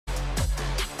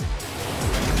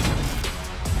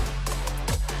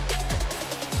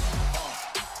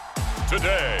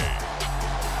today.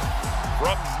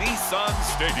 From Nissan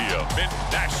Stadium in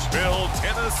Nashville,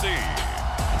 Tennessee.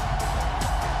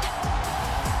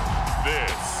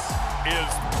 This is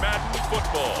Madden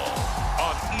Football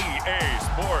on EA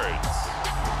Sports.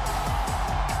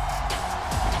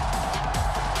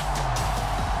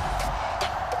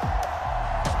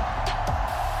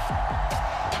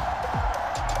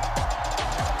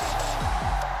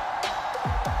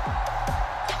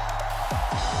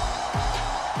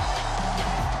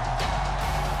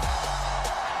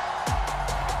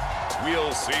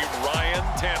 We'll see Ryan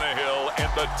Tannehill and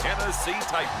the Tennessee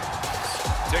Titans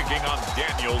taking on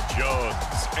Daniel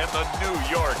Jones and the New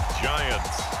York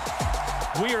Giants.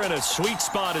 We are in a sweet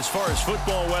spot as far as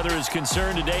football weather is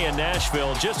concerned today in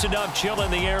Nashville. Just enough chill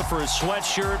in the air for a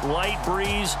sweatshirt, light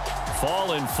breeze,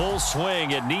 fall in full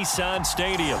swing at Nissan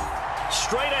Stadium.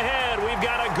 Straight ahead, we've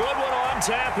got a good one on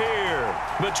tap here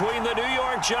between the New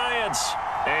York Giants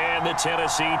and the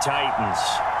Tennessee Titans.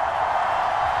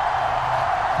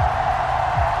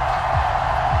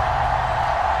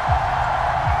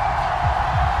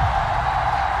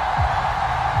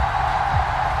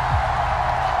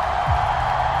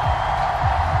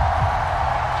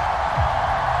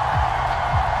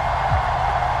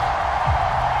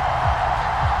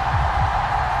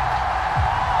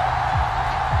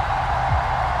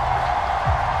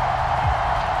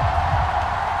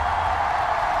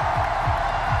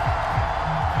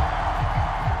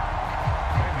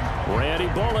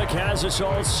 Has us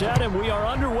all set, and we are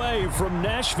underway from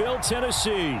Nashville,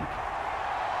 Tennessee.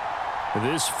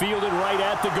 This fielded right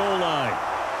at the goal line.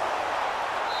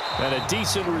 And a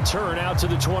decent return out to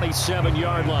the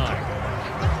 27-yard line.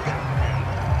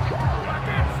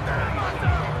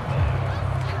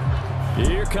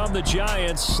 Here come the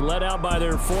Giants, led out by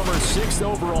their former 6th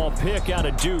overall pick out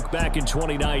of Duke back in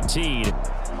 2019.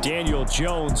 Daniel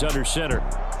Jones under center.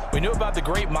 We knew about the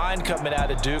great mind coming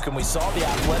out of Duke, and we saw the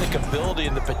athletic ability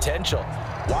and the potential.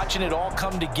 Watching it all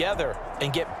come together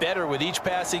and get better with each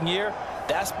passing year,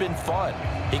 that's been fun.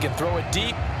 He can throw it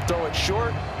deep, throw it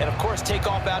short, and, of course, take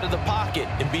off out of the pocket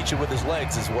and beat you with his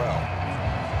legs as well.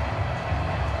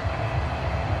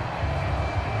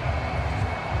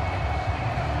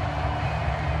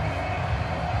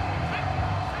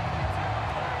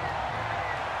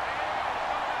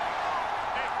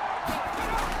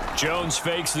 Jones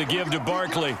fakes the give to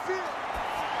Barkley.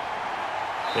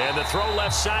 And the throw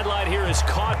left sideline here is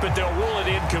caught, but they'll rule it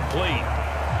incomplete.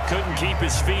 Couldn't keep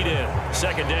his feet in.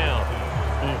 Second down.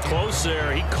 Close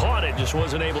there. He caught it, just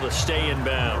wasn't able to stay in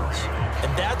bounds.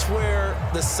 And that's where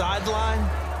the sideline,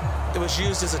 it was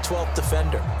used as a 12th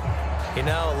defender. You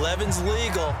know, 11's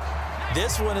legal.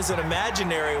 This one is an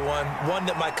imaginary one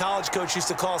that my college coach used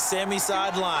to call Sammy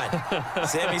Sideline.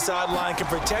 Sammy Sideline can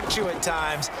protect you at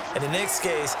times, and in this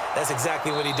case, that's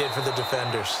exactly what he did for the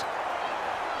defenders.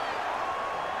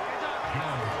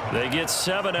 They get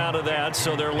 7 out of that,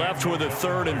 so they're left with a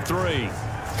 3rd and 3.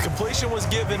 Completion was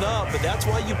given up, but that's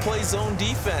why you play zone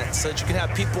defense, so that you can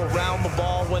have people around the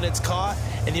ball when it's caught,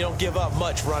 and you don't give up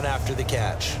much run after the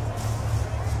catch.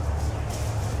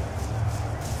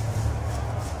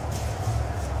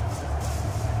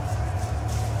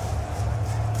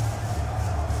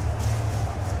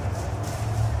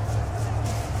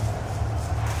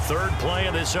 Third play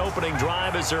of this opening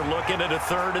drive as they're looking at a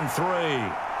 3rd and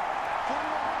 3.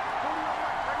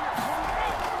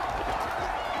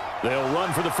 They'll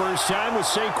run for the first time with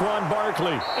Saquon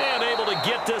Barkley. And able to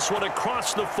get this one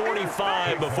across the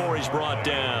 45 before he's brought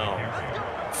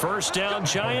down. First down,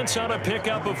 Giants on a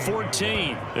pickup of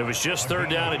 14. It was just 3rd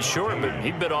down and short, but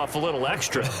he bit off a little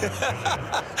extra.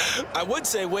 I would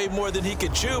say way more than he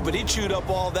could chew, but he chewed up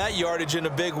all that yardage in a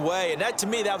big way. And that, to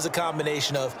me, that was a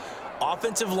combination of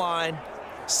offensive line,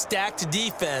 stacked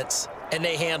defense, and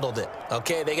they handled it.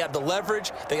 Okay, they got the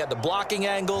leverage, they got the blocking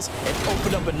angles, and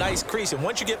opened up a nice crease. And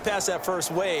once you get past that first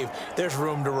wave, there's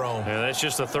room to roam. Yeah, that's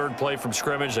just the 3rd play from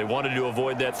scrimmage. They wanted to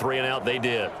avoid that 3-and-out. They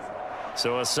did.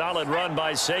 So a solid run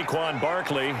by Saquon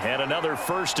Barkley, and another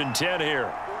 1st and 10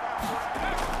 here.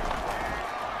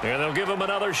 And they'll give him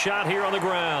another shot here on the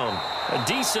ground. A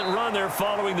decent run there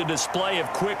following the display of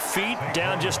quick feet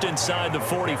down just inside the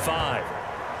 45.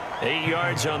 8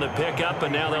 yards on the pickup,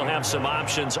 and now they'll have some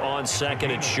options on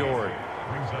 2nd and short.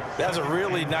 That was a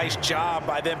really nice job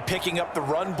by them picking up the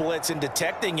run blitz and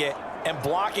detecting it and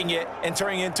blocking it and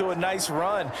turning it into a nice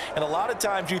run. And a lot of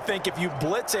times you think if you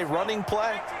blitz a running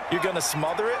play, you're going to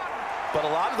smother it. But a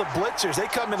lot of the blitzers, they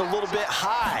come in a little bit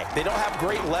high. They don't have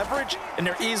great leverage, and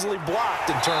they're easily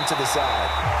blocked and turned to the side.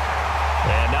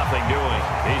 And nothing doing.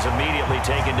 He's immediately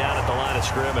taken down at the line of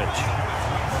scrimmage.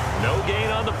 No gain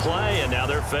on the play, and now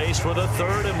they're faced with a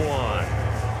 3rd and 1.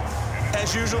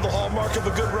 As usual, the hallmark of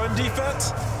a good run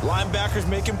defense, linebackers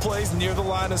making plays near the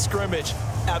line of scrimmage.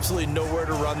 Absolutely nowhere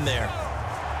to run there.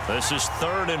 This is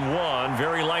 3rd and 1.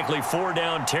 Very likely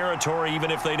 4-down territory,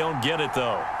 even if they don't get it,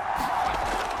 though.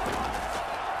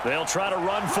 They'll try to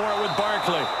run for it with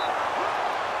Barkley.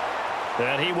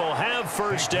 And he will have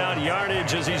first down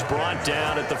yardage as he's brought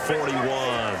down at the 41.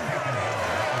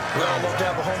 We all love to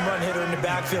have a home run hitter in the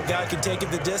backfield. Guy can take it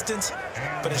the distance.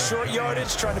 But in short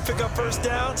yardage, trying to pick up first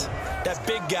downs, that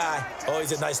big guy,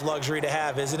 always a nice luxury to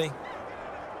have, isn't he?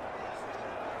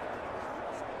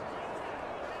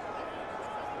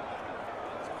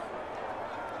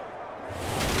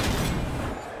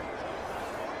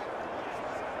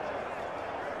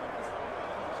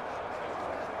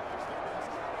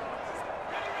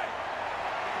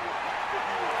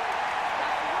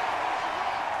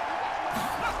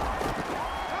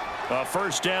 A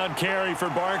first down carry for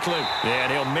Barkley.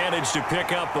 And he'll manage to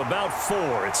pick up about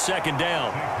 4. It's 2nd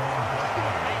down.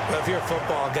 Well, if you're a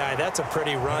football guy, that's a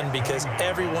pretty run because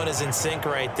everyone is in sync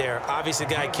right there. Obviously,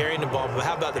 the guy carrying the ball, but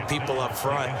how about the people up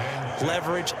front?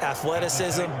 Leverage,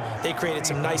 athleticism, they created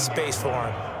some nice space for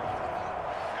him.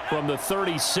 From the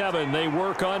 37, they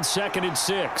work on 2nd and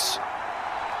 6.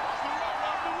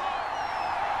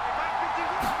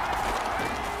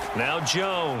 Now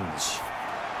Jones.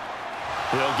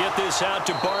 He'll get this out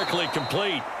to Barkley,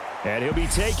 complete. And he'll be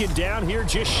taken down here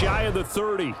just shy of the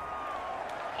 30.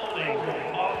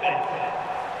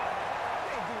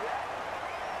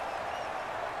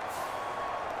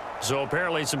 So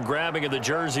apparently some grabbing of the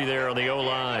jersey there on the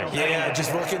O-line. Yeah,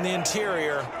 just look in the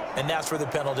interior, and that's where the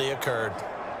penalty occurred.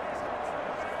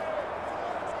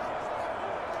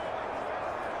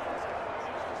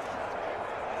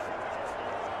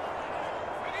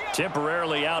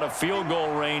 Temporarily out of field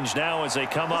goal range now as they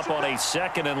come up on a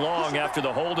 2nd and long after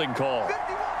the holding call.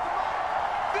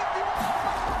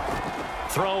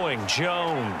 Throwing,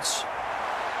 Jones.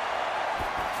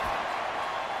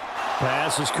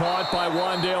 Pass is caught by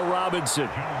Wan'Dale Robinson.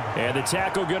 And the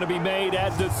tackle going to be made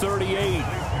at the 38.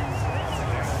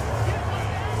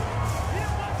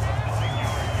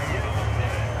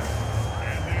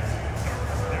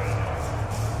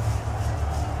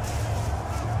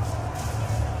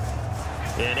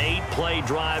 An 8-play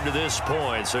drive to this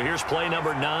point. So here's play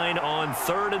number 9 on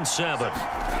 3rd and 7.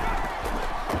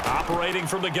 Operating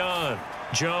from the gun,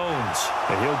 Jones.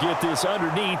 And he'll get this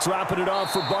underneath, dropping it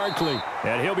off for Barkley.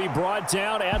 And he'll be brought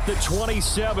down at the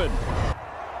 27.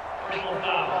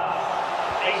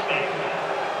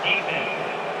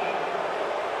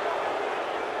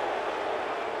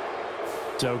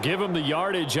 So give him the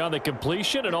yardage on the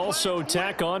completion and also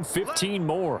tack on 15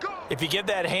 more. If you get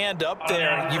that hand up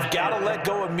there, you've got to let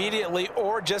go immediately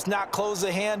or just not close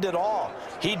the hand at all.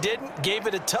 He didn't, gave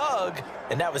it a tug,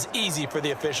 and that was easy for the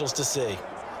officials to see.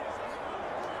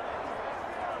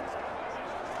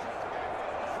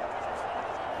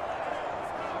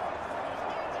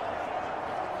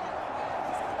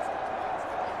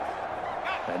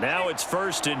 And now it's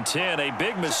 1st and 10. A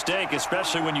big mistake,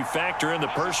 especially when you factor in the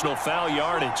personal foul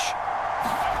yardage.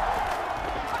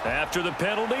 After the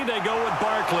penalty, they go with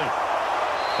Barkley.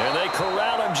 And they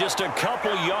corral him just a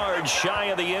couple yards shy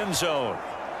of the end zone.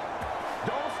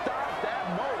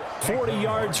 40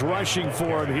 yards rushing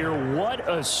for him here. What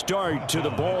a start to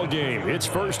the ball game. It's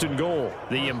 1st and goal.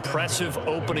 The impressive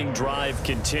opening drive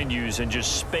continues and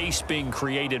just space being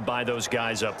created by those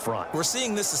guys up front. We're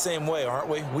seeing this the same way, aren't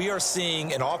we? We are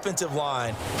seeing an offensive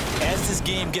line, as this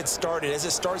game gets started, as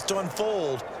it starts to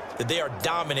unfold, that they are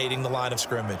dominating the line of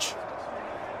scrimmage.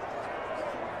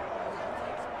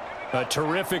 A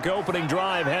terrific opening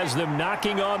drive has them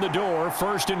knocking on the door.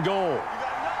 1st and goal.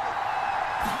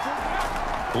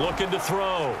 Looking to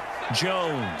throw.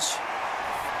 Jones.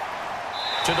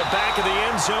 To the back of the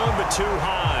end zone, but too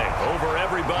high. Over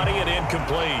everybody and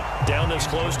incomplete. Down this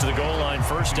close to the goal line.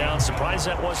 1st down. Surprised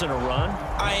that wasn't a run?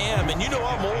 I am, and you know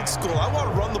I'm old school. I want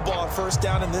to run the ball at 1st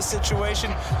down in this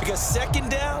situation because 2nd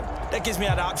down, that gives me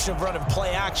an option of running play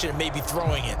action and maybe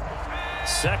throwing it.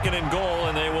 2nd and goal,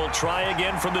 and they will try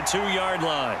again from the 2-yard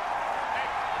line.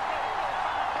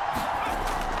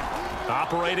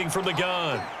 Operating from the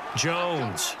gun.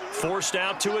 Jones forced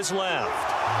out to his left.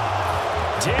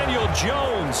 Daniel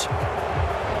Jones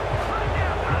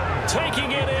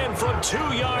taking it in from 2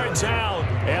 yards out.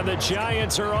 And the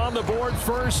Giants are on the board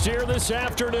first here this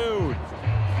afternoon.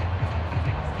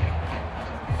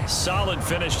 Solid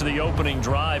finish to the opening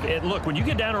drive. And look, when you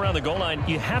get down around the goal line,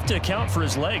 you have to account for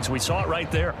his legs. We saw it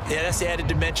right there. Yeah, that's the added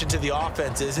dimension to the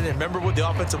offense, isn't it? Remember what the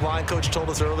offensive line coach told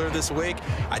us earlier this week?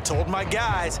 I told my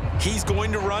guys, he's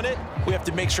going to run it. We have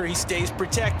to make sure he stays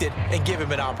protected and give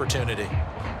him an opportunity.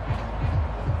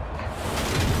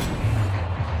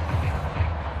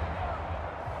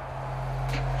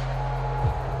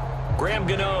 Graham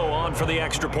Gano on for the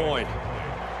extra point.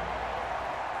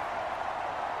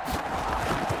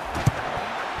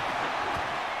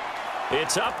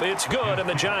 It's up, it's good, and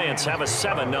the Giants have a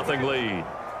 7-0 lead.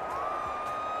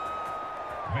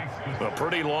 A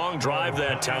pretty long drive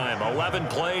that time, 11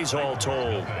 plays all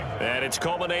told. And it's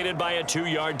culminated by a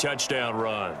 2-yard touchdown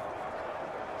run.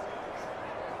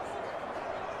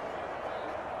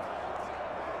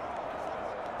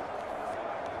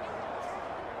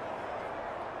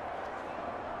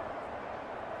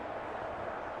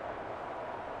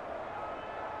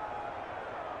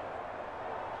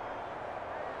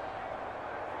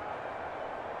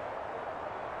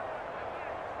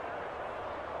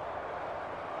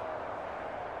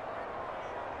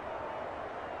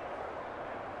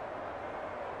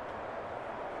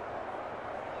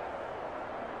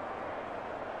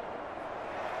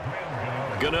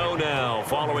 Gano now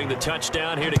following the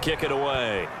touchdown here to kick it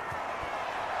away.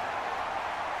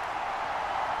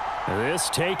 This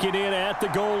taken in at the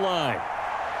goal line.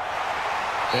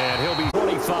 And he'll be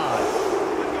 45.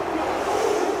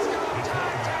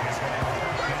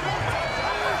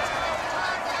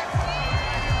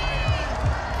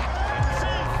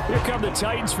 Here come the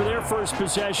Titans for their first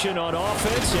possession on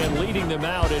offense, and leading them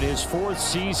out in his 4th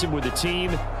season with the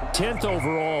team, 10th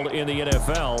overall in the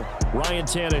NFL, Ryan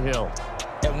Tannehill.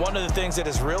 And one of the things that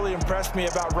has really impressed me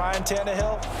about Ryan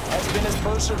Tannehill has been his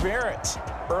perseverance.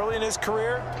 Early in his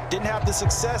career, didn't have the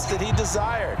success that he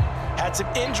desired. Had some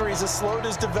injuries that slowed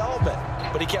his development,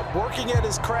 but he kept working at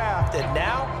his craft, and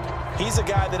now he's a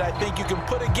guy that I think you can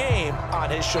put a game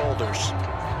on his shoulders.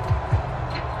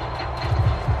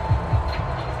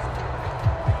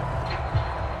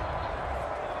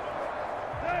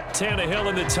 Tannehill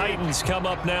and the Titans come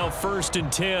up now 1st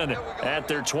and 10 at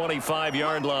their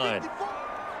 25-yard line.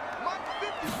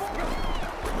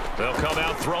 They'll come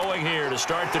out throwing here to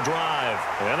start the drive.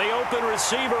 And the open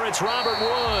receiver, it's Robert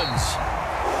Woods.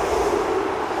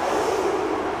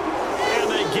 And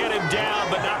they get him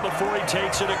down, but not before he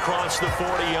takes it across the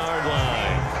 40-yard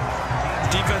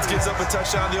line. Defense gives up a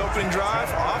touchdown the opening drive.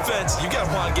 Offense, you got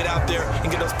to want to get out there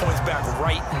and get those points back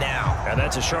right now. And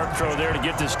that's a sharp throw there to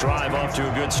get this drive off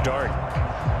to a good start.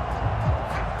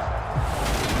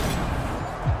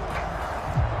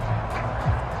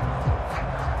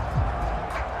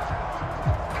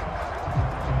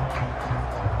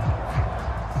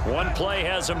 One play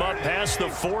has him up past the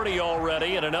 40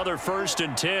 already, and another 1st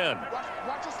and 10.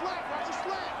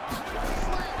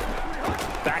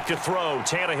 Back to throw,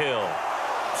 Tannehill.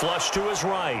 Flush to his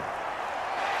right.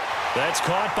 That's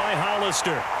caught by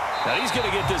Hollister. Now he's going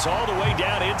to get this all the way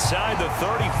down inside the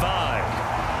 35.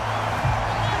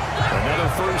 Another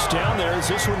 1st down there as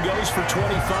this one goes for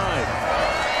 25.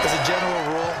 As a general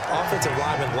rule, offensive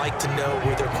linemen like to know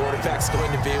where their quarterback's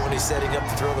going to be when he's setting up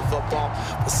to throw the football.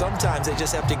 But sometimes they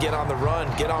just have to get on the run,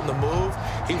 get on the move.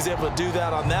 He was able to do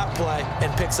that on that play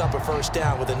and picks up a 1st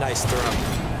down with a nice throw.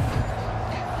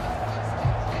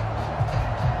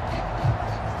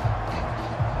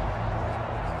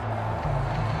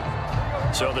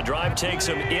 So the drive takes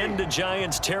him into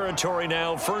Giants territory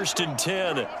now, 1st and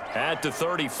 10 at the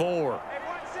 34.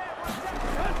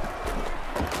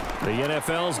 The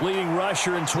NFL's leading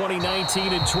rusher in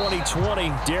 2019 and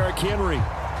 2020, Derrick Henry.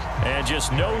 And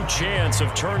just no chance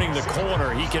of turning the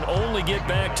corner. He can only get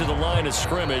back to the line of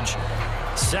scrimmage.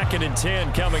 2nd and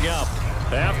 10 coming up.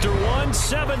 After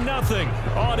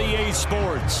 7-0 on EA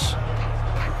Sports.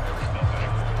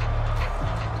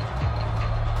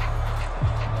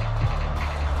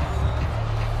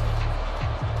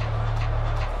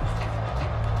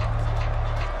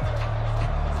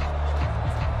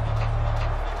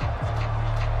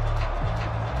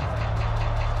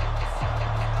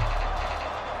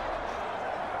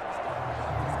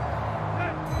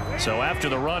 So after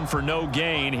the run for no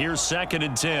gain, here's 2nd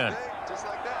and 10. Just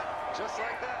like that. Just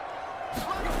like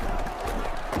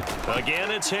that.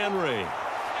 Again, it's Henry.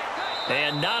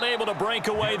 And not able to break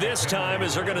away this time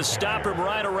as they're going to stop him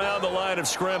right around the line of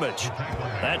scrimmage.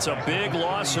 That's a big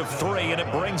loss of 3, and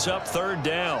it brings up 3rd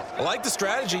down. I like the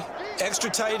strategy.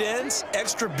 Extra tight ends,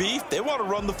 extra beef. They want to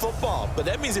run the football, but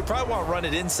that means they probably want to run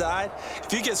it inside.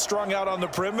 If you get strung out on the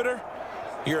perimeter,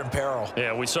 you're in peril.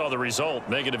 Yeah, we saw the result,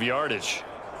 negative yardage.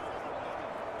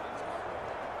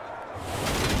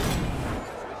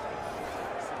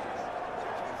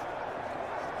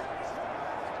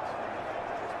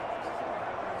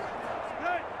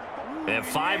 And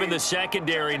 5 in the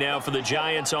secondary now for the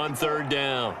Giants on 3rd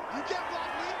down.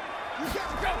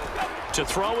 To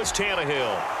throw is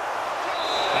Tannehill.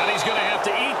 And he's going to have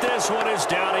to eat this one as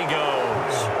down he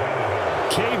goes.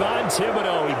 Kayvon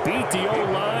Thibodeau, he beat the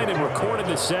O-line and recorded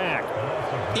the sack.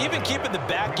 Even keeping the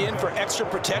back in for extra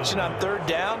protection on third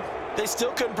down, they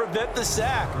still couldn't prevent the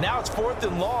sack. Now it's 4th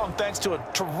and long thanks to a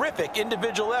terrific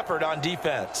individual effort on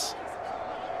defense.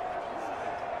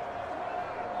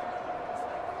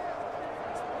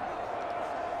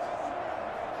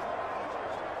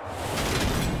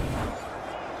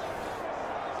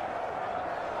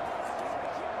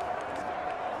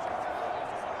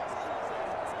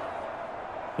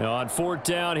 Now on 4th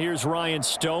down, here's Ryan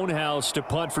Stonehouse to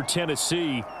punt for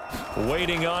Tennessee.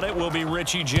 Waiting on it will be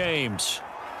Richie James.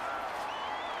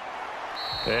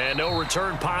 And no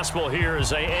return possible here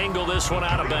as they angle this one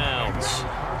out of bounds.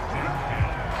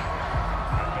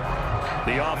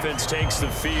 The offense takes the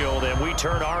field, and we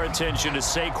turn our attention to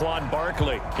Saquon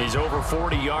Barkley. He's over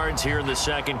 40 yards here in the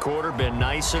second quarter. Been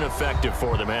nice and effective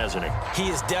for them, hasn't he? He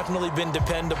has definitely been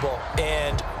dependable,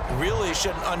 and really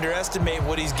shouldn't underestimate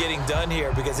what he's getting done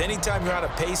here, because anytime you're on a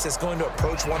pace that's going to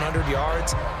approach 100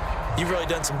 yards, you've really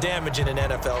done some damage in an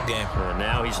NFL game. And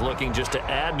now he's looking just to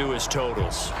add to his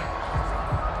totals.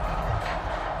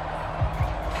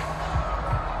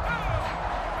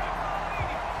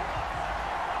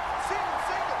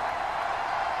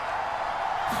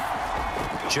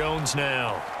 Jones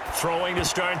now throwing to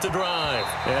start the drive.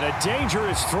 And a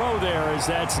dangerous throw there as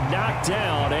that's knocked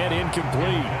down and incomplete.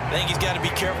 I think he's got to be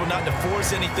careful not to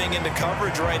force anything into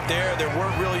coverage right there. There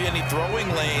weren't really any throwing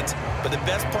lanes, but the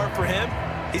best part for him,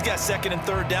 he's got 2nd and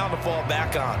 3rd down to fall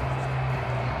back on.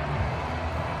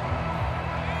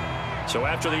 So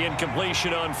after the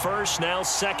incompletion on 1st, now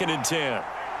 2nd and 10.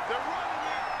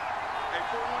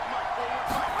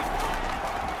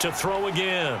 To throw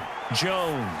again,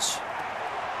 Jones.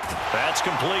 That's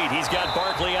complete. He's got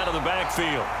Barkley out of the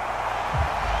backfield.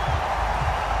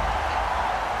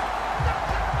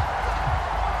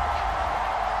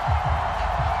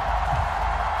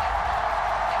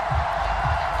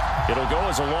 It'll go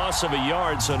as a loss of a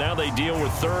yard, so now they deal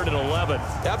with 3rd and 11.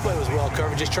 That play was well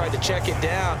covered. Just tried to check it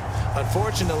down.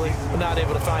 Unfortunately, we're not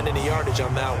able to find any yardage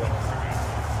on that one.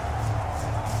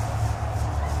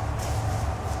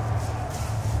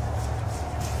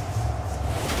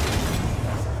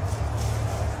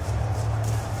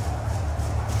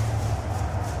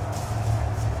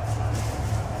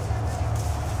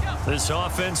 This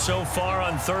offense so far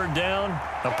on 3rd down,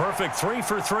 a perfect 3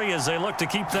 for 3 as they look to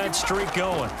keep that streak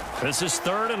going. This is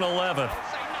 3rd and 11.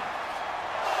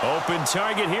 Open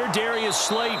target here, Darius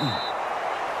Slayton.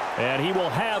 And he will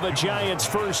have a Giants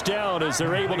 1st down as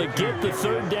they're able to get the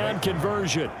 3rd down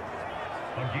conversion.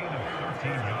 A gain of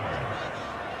 13 yards.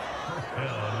 1st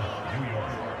down, New York.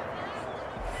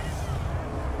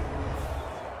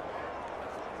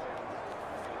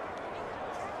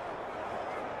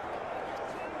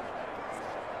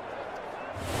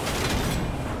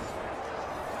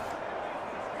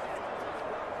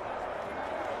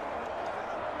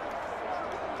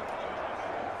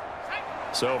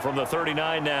 So from the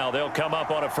 39 now, they'll come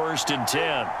up on a 1st and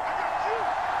 10.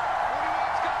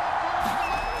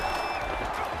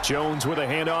 Jones with a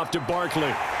handoff to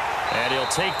Barkley. And he'll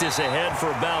take this ahead for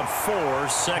about 4.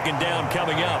 2nd down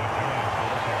coming up.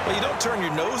 Well, you don't turn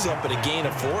your nose up at a gain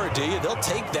of 4, do you? They'll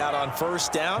take that on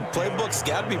 1st down. Playbook's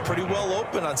got to be pretty well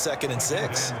open on 2nd and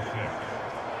 6. At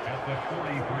the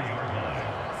 43-yard line.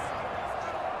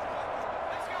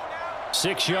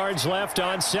 6 yards left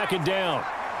on 2nd down.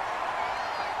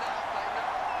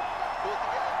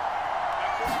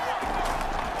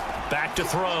 Back to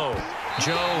throw.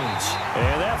 Jones.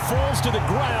 And that falls to the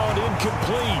ground,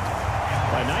 incomplete.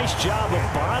 A nice job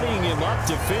of bodying him up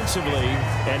defensively,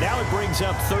 and now it brings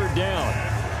up 3rd down.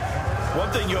 One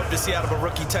thing you hope to see out of a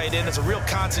rookie tight end is a real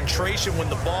concentration when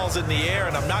the ball's in the air,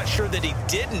 and I'm not sure that he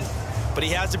didn't, but he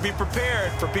has to be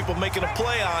prepared for people making a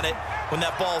play on it when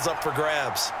that ball's up for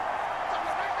grabs.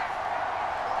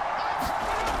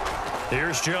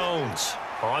 Here's Jones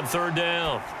on 3rd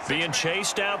down, being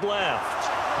chased out left.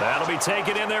 That'll be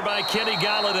taken in there by Kenny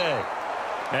Golladay.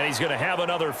 And he's going to have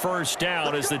another 1st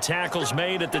down as the tackle's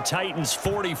made at the Titans'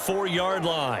 44-yard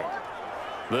line.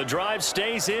 The drive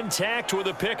stays intact with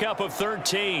a pickup of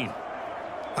 13.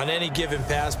 On any given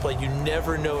pass play, you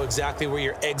never know exactly where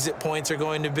your exit points are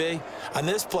going to be. On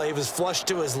this play, he was flushed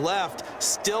to his left,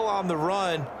 still on the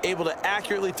run, able to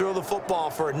accurately throw the football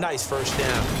for a nice 1st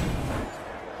down.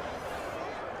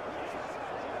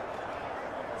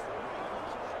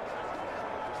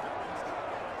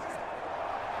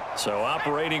 So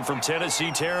operating from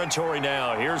Tennessee territory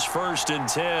now. Here's 1st and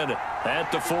 10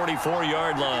 at the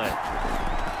 44-yard line.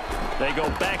 They go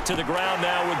back to the ground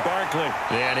now with Barkley.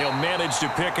 And he'll manage to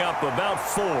pick up about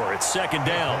 4 at 2nd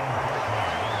down.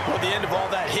 Well, at the end of all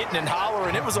that hitting and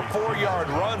hollering, it was a 4-yard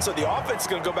run, so the offense is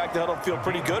going to go back to huddle and feel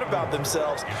pretty good about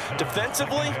themselves.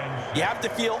 Defensively, you have to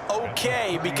feel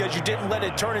okay because you didn't let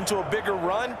it turn into a bigger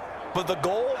run, but the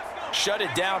goal, shut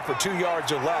it down for 2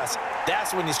 yards or less.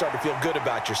 That's when you start to feel good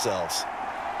about yourselves.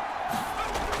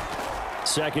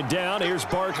 Second down, here's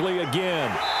Barkley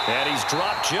again. And he's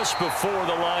dropped just before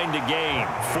the line to gain.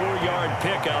 4-yard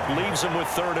pickup leaves him with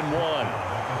 3rd and 1.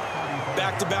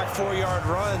 Back-to-back 4-yard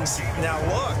runs. Now,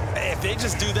 look, if they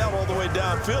just do that all the way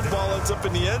downfield, ball ends up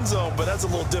in the end zone, but that's a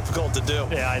little difficult to do.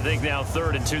 Yeah, I think now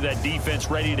 3rd and 2, that defense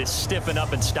ready to stiffen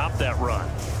up and stop that run.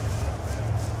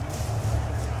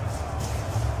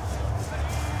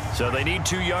 So they need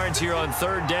 2 yards here on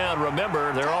 3rd down.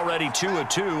 Remember, they're already 2 of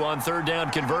 2 on 3rd down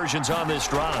conversions on this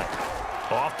drive.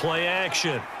 Off play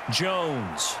action,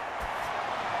 Jones.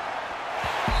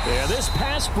 Yeah, this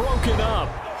pass broken up.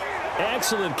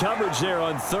 Excellent coverage there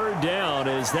on 3rd down,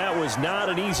 as that was not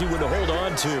an easy one to hold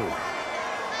on to.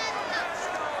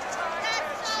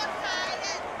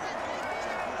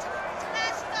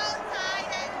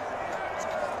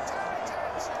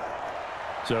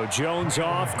 So Jones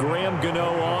off, Graham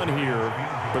Gano on here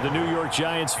for the New York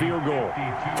Giants field goal.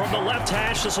 From the left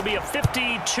hash, this will be a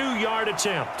 52-yard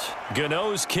attempt.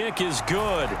 Gano's kick is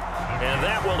good, and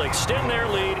that will extend their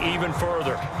lead even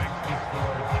further.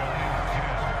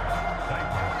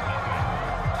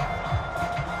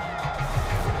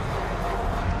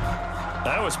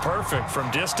 That was perfect. From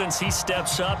distance, he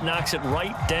steps up, knocks it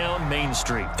right down Main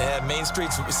Street. And Main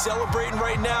Street's celebrating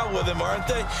right now with him, aren't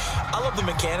they? I love the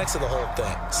mechanics of the whole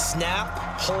thing. Snap,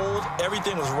 hold,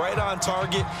 everything was right on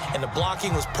target, and the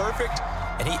blocking was perfect,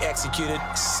 and he executed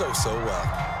so well.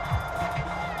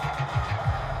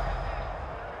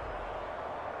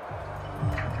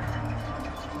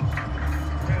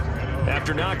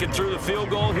 After knocking through the field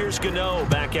goal, here's Gano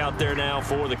back out there now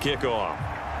for the kickoff.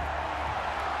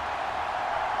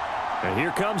 And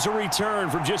here comes a return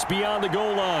from just beyond the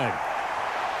goal line.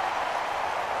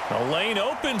 The lane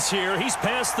opens here. He's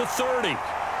past the 30.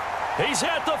 He's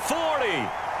at the 40.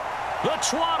 The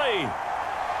 20.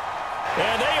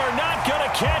 And they are not going to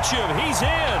catch him. He's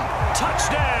in.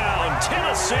 Touchdown,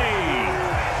 Tennessee.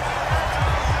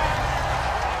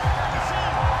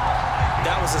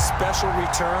 That was a special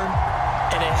return,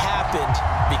 and it happened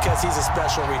because he's a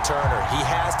special returner. He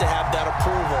has to have that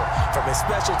approval from his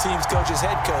special teams coach's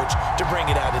head coach to bring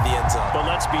it out of the end zone. But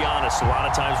let's be honest, a lot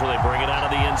of times when they bring it out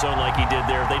of the end zone like he did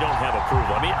there, they don't have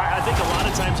approval. I mean, I think a lot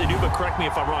of times they do, but correct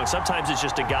me if I'm wrong. Sometimes it's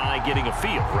just a guy getting a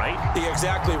feel, right? You're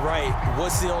exactly right.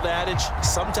 What's the old adage?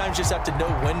 Sometimes you just have to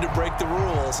know when to break the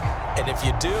rules, and if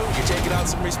you do, you're taking on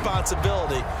some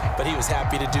responsibility, but he was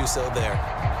happy to do so there.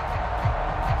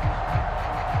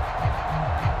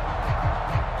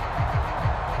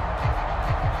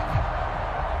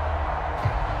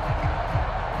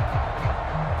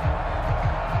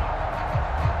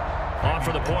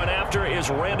 For the point after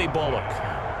is Randy Bullock.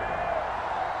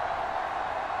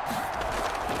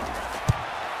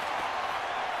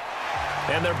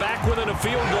 And they're back within a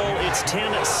field goal. It's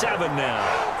 10-7 now.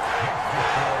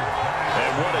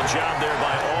 And what a job there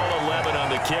by all 11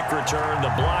 on the kick return.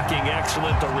 The blocking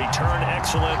excellent, the return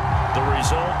excellent. The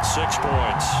result, 6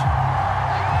 points.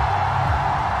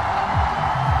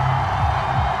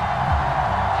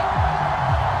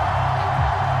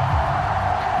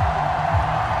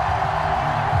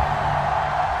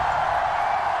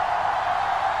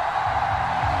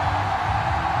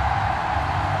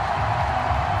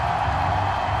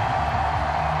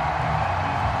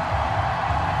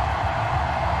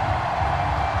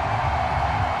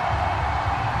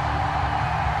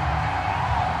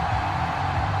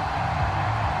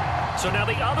 So now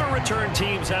the other return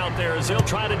teams out there as they'll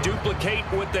try to duplicate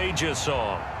what they just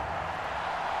saw.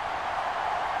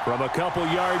 From a couple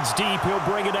yards deep, he'll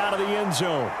bring it out of the end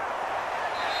zone.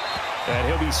 And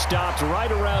he'll be stopped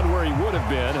right around where he would have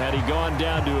been had he gone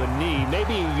down to a knee,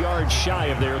 maybe a yard shy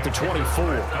of there at the 24.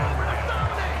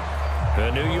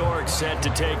 And New York set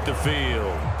to take the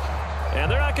field. And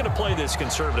they're not going to play this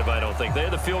conservative, I don't think. They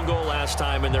had the field goal last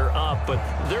time, and they're up, but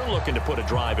they're looking to put a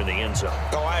drive in the end zone.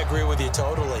 Oh, I agree with you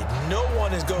totally. No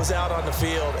one goes out on the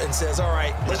field and says, all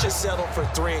right, let's just settle for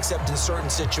 3, except in certain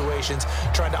situations,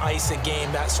 trying to ice a game,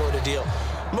 that sort of deal.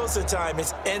 Most of the time,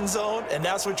 it's end zone, and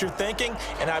that's what you're thinking,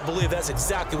 and I believe that's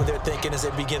exactly what they're thinking as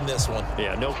they begin this one.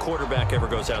 Yeah, no quarterback ever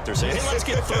goes out there saying, hey, let's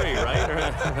get 3, right?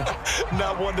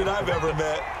 Not one that I've ever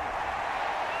met.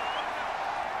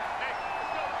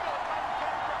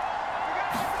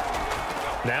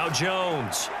 Now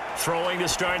Jones throwing to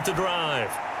start the drive.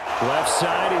 Left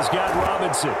side, he's got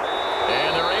Robinson.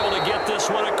 And they're able to get this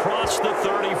one across the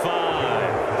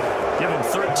 35. Give him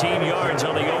 13 13 yards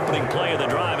on the opening play of the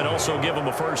drive and also give them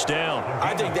a first down.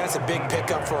 I think that's a big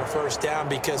pickup for a first down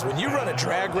because when you run a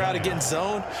drag route against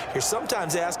zone, you're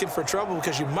sometimes asking for trouble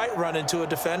because you might run into a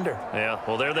defender. Yeah,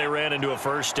 well, there they ran into a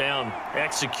first down.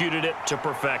 Executed it to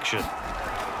perfection.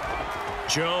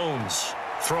 Jones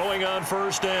throwing on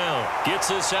first down. Gets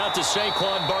this out to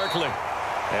Saquon Barkley.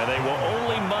 And they will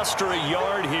only muster a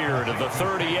yard here to the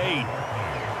 38.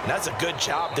 That's a good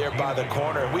job there by the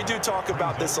corner. We do talk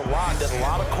about this a lot, that a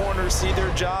lot of corners see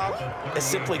their job as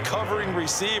simply covering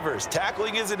receivers.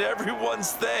 Tackling isn't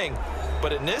everyone's thing.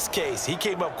 But in this case, he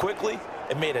came up quickly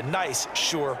and made a nice,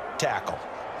 sure tackle.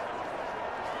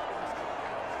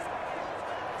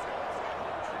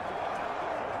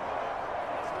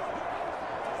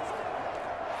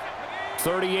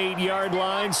 .38-yard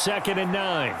line, 2nd and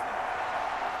 9.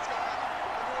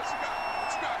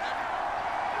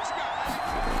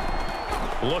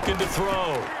 Looking to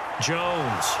throw.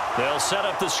 Jones. They'll set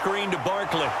up the screen to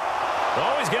Barkley.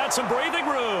 Oh, he's got some breathing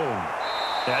room.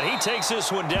 And he takes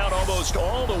this one down almost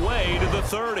all the way to the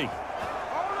 30.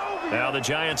 Now the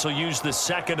Giants will use the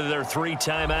second of their 3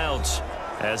 timeouts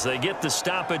as they get the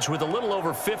stoppage with a little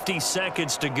over 50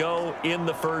 seconds to go in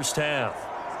the first half.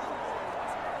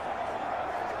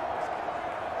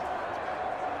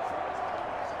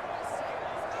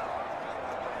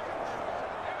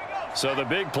 So the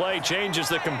big play changes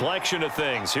the complexion of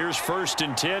things. Here's 1st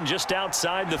and 10 just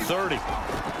outside the 30.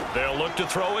 They'll look to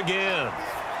throw again.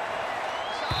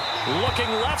 Looking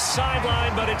left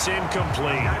sideline, but it's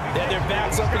incomplete. Yeah, their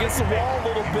back's up against the wall a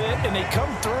little bit, and they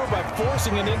come through by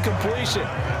forcing an incompletion.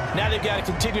 Now they've got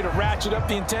to continue to ratchet up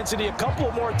the intensity a couple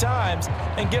of more times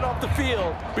and get off the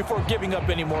field before giving up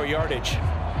any more yardage.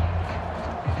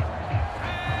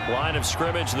 Line of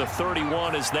scrimmage, the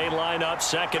 31 as they line up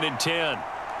 2nd and 10.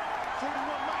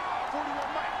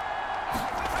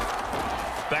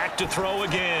 Back to throw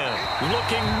again.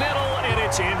 Looking middle, and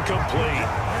it's incomplete.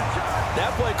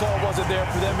 That play call wasn't there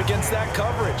for them against that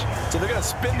coverage. So they're going to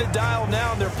spin the dial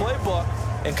now in their playbook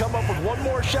and come up with one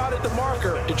more shot at the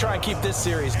marker to try and keep this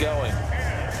series going.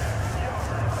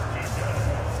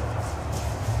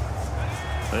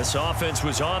 This offense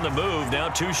was on the move. Now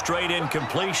 2 straight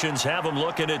incompletions have them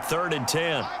looking at 3rd and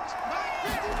 10.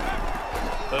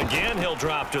 Again, he'll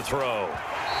drop to throw.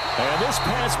 And this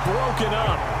pass broken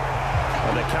up.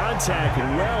 And the contact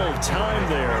well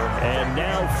timed there, and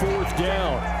now 4th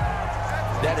down.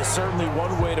 That is certainly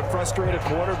one way to frustrate a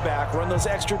quarterback. Run those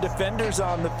extra defenders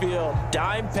on the field.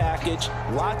 Dime package,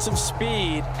 lots of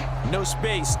speed, no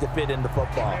space to fit in the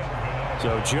football.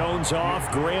 So Jones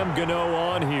off, Graham Gano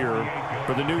on here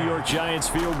for the New York Giants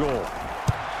field goal.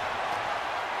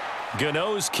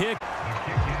 Gano's kick.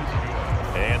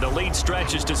 And the lead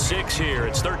stretches to 6 here.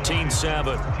 It's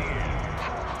 13-7.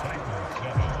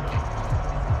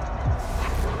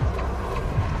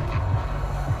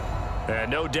 And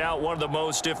no doubt one of the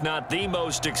most, if not the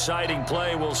most exciting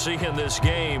play we'll see in this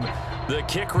game. The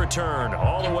kick return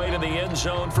all the way to the end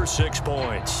zone for 6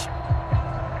 points.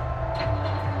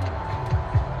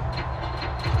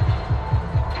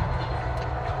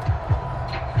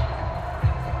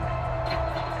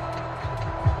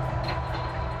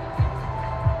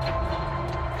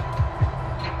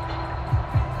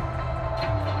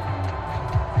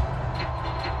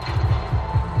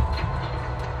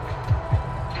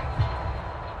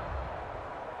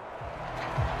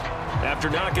 After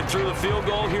knocking through the field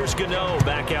goal, here's Gano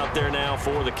back out there now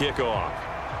for the kickoff.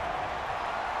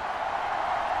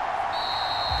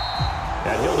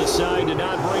 And he'll decide to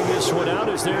not bring this one out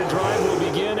as their drive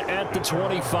will begin at the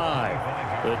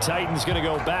 25. The Titans going to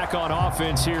go back on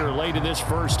offense here late in this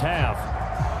first half.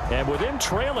 And with them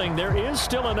trailing, there is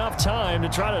still enough time to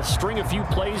try to string a few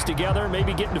plays together,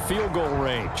 maybe get into field goal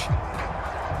range.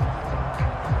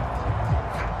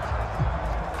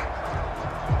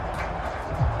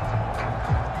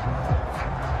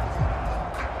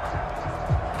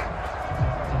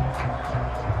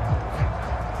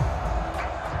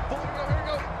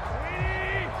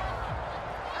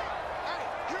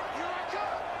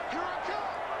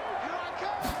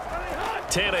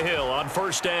 Tannehill on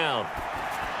first down.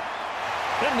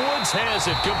 And Woods has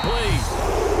it complete.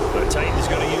 The Titans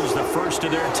going to use the first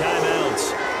of their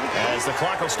timeouts as the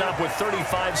clock will stop with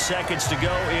 35 seconds to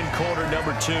go in quarter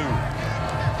number 2.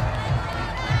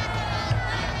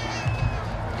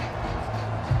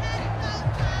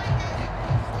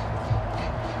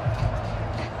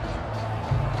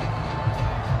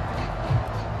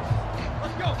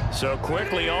 So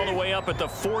quickly all the way up at the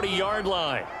 40-yard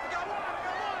line.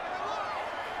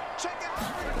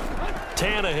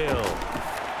 Tannehill.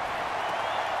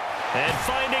 And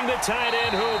finding the tight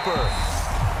end Hooper.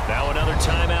 Now another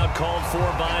timeout called for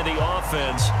by the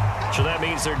offense. So that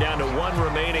means they're down to 1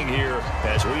 remaining here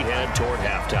as we head toward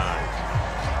halftime.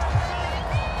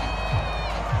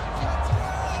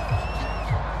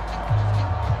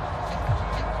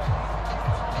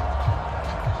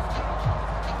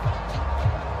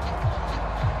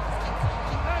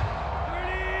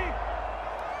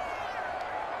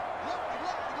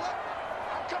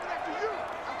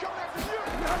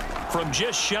 From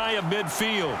just shy of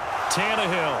midfield,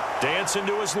 Tannehill dancing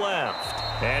to his left.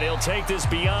 And he'll take this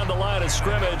beyond the line of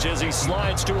scrimmage as he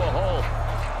slides to a hole.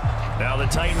 Now the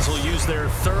Titans will use their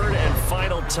 3rd and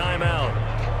final timeout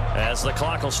as the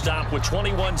clock will stop with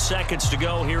 21 seconds to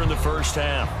go here in the first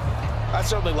half. I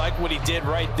certainly like what he did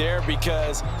right there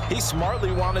because he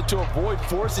smartly wanted to avoid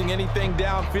forcing anything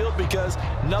downfield because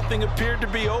nothing appeared to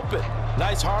be open.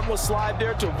 Nice harmless slide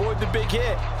there to avoid the big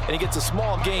hit, and he gets a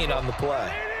small gain on the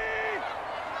play.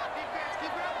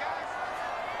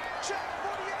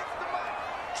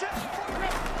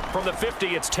 From the 50,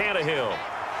 it's Tannehill.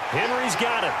 Henry's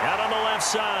got it out on the left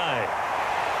side.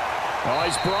 Oh,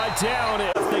 he's brought down.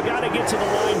 They got to get to the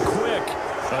line quick.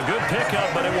 A good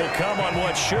pickup, but it will come on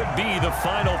what should be the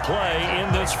final play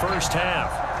in this first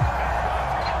half.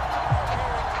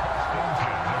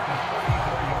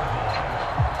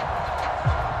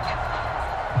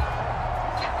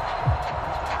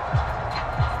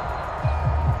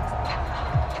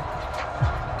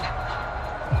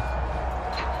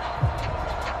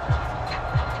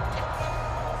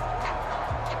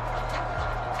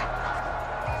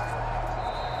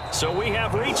 So we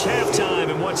have reached halftime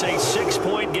in what's a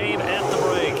 6-point game at the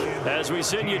break. As we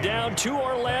send you down to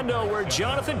Orlando, where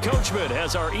Jonathan Coachman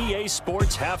has our EA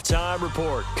Sports Halftime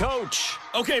Report. Coach.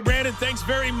 Okay, Brandon, thanks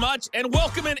very much. And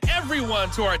welcoming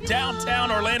everyone to our downtown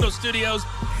Orlando studios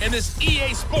and this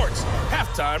EA Sports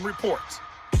Halftime Report.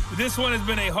 This one has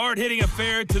been a hard-hitting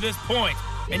affair to this point,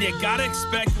 and you got to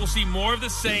expect we'll see more of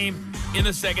the same in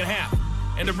the second half.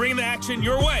 And to bring the action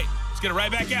your way, let's get it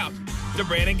right back out to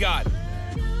Brandon Gott.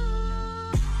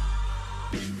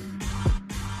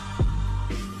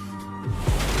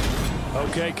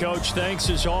 Okay, Coach, thanks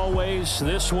as always.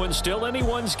 This one's still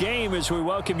anyone's game as we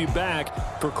welcome you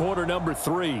back for quarter number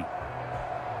 3.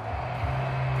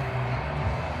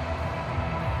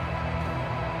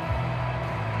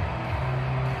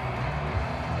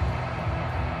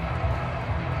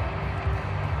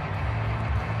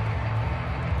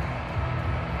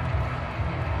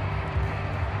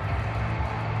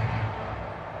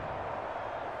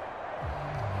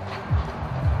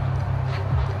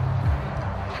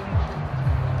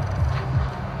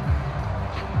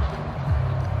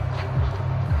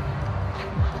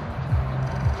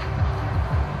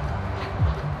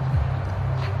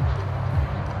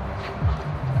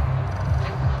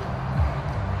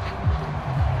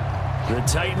 The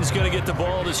Titans going to get the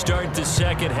ball to start the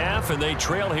second half, and they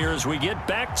trail here as we get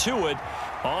back to it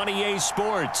on EA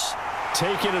Sports.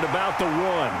 Taking it about the 1.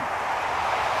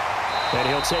 And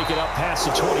he'll take it up past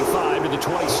the 25 to the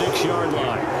 26-yard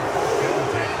line.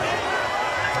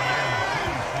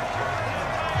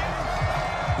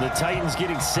 The Titans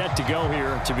getting set to go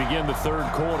here to begin the third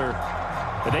quarter.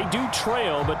 They do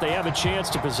trail, but they have a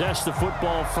chance to possess the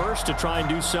football first to try and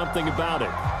do something about it.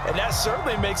 And that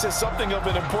certainly makes it something of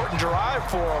an important drive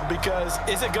for them because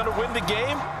is it going to win the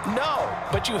game? No,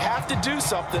 but you have to do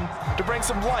something to bring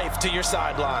some life to your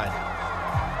sideline.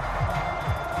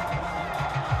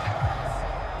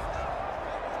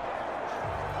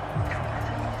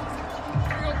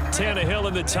 Tannehill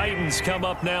and the Titans come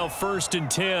up now 1st and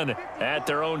 10 at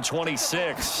their own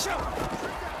 26.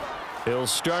 He'll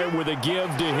start with a give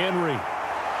to Henry.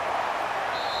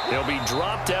 He'll be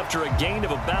dropped after a gain of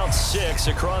about 6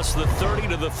 across the 30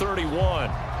 to the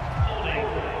 31.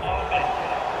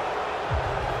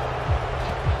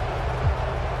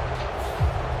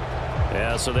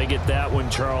 Yeah, so they get that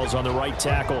one, Charles, on the right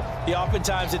tackle. Yeah,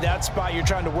 oftentimes in that spot, you're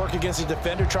trying to work against a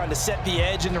defender, trying to set the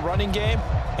edge in the running game,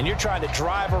 and you're trying to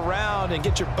drive around and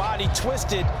get your body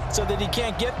twisted so that he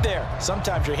can't get there.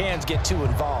 Sometimes your hands get too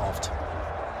involved.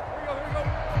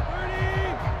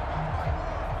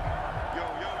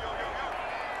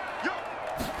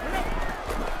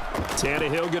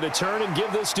 Tannehill going to turn and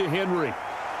give this to Henry.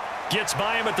 Gets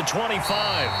by him at the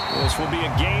 25. This will be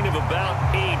a gain of about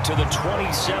 8 to the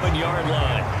 27-yard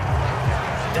line.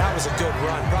 That was a good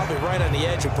run, probably right on the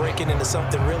edge of breaking into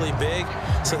something really big.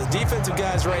 So the defensive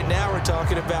guys right now are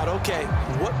talking about, okay,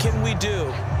 what can we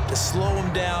do to slow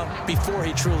him down before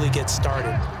he truly gets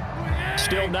started?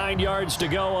 Still 9 yards to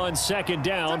go on second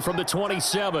down from the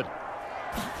 27.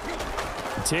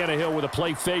 Tannehill with a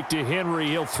play fake to Henry.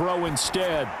 He'll throw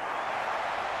instead.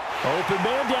 Open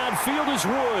man downfield is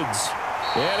Woods.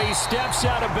 And he steps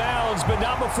out of bounds, but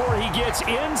not before he gets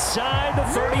inside the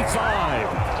 35.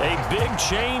 A big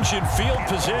change in field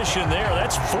position there.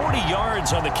 That's 40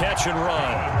 yards on the catch and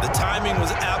run. The timing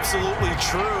was absolutely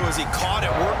true as he caught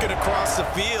it working across the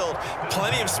field.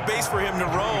 Plenty of space for him to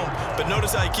roam, but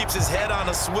notice how he keeps his head on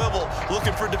a swivel,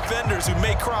 looking for defenders who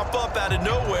may crop up out of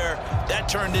nowhere. That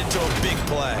turned into a big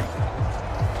play.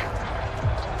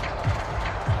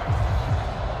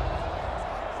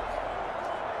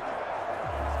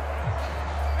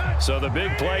 So the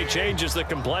big play changes the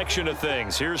complexion of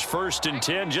things. Here's 1st and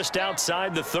 10 just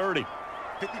outside the 30.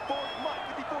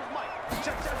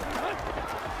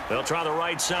 They'll try the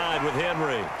right side with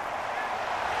Henry.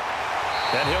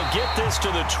 And he'll get this to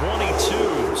the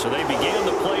 22. So they began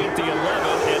the play at the 11,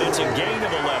 and it's a gain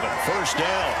of 11. 1st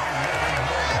down.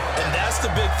 And that's the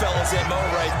big fella's MO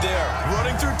right there.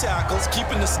 Running through tackles,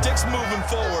 keeping the sticks moving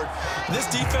forward. This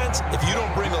defense, if you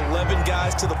don't bring 11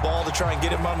 guys to the ball to try and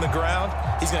get him on the ground,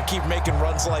 he's going to keep making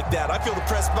runs like that. I feel the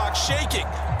press box shaking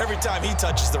every time he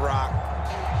touches the rock.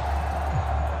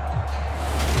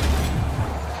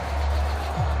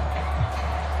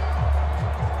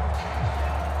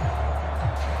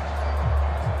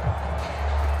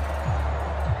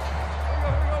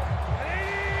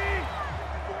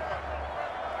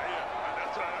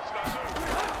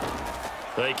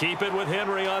 They keep it with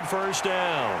Henry on 1st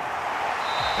down.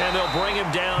 And they'll bring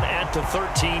him down at the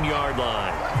 13-yard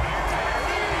line.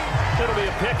 It'll be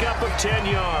a pickup of 10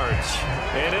 yards.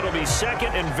 And it'll be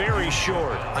 2nd and very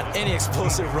short. On any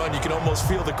explosive run, you can almost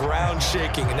feel the ground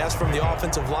shaking, and that's from the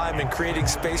offensive linemen creating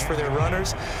space for their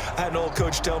runners. I had an old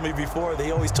coach tell me before,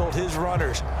 they always told his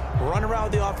runners, run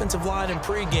around the offensive line in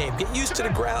pregame. Get used to the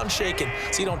ground shaking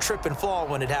so you don't trip and fall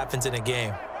when it happens in a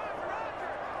game.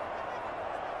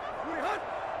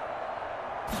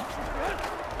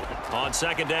 On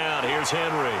 2nd down, here's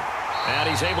Henry. And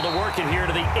he's able to work it here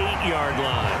to the 8-yard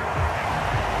line.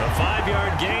 A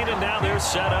 5-yard gain, and now they're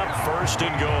set up 1st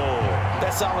and goal.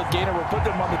 That solid gainer will put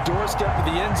them on the doorstep of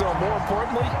the end zone. More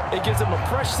importantly, it gives them a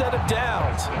fresh set of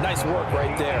downs. Nice work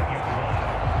right there.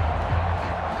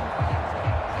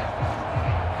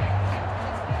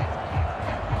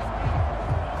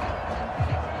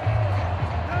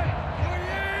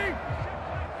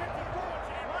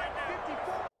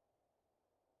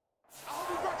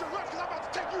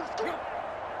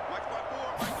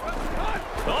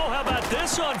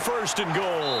 On 1st and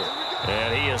goal.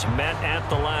 And he is met at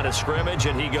the line of scrimmage,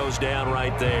 and he goes down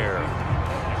right there.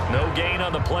 No gain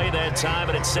on the play that time,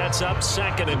 and it sets up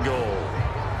 2nd and goal.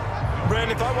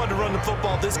 Brandon, if I wanted to run the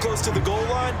football this close to the goal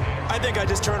line, I think I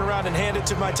just turn around and hand it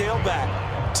to my tailback.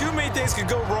 Too many things could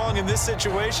go wrong in this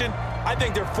situation. I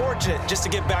think they're fortunate just to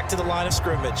get back to the line of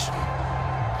scrimmage.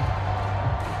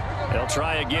 They'll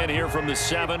try again here from the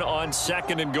 7 on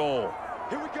 2nd and goal.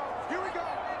 Here we go. Here we go.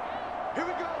 Here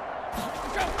we go.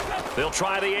 They'll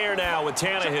try the air now with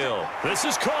Tannehill. This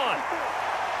is caught.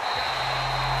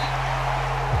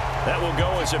 That will go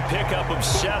as a pickup of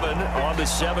 7 on the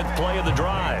 7th play of the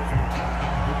drive.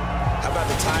 How about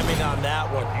the timing on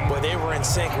that one? Boy, they were in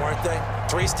sync, weren't they?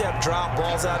 3-step drop,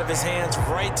 balls out of his hands,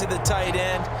 right to the tight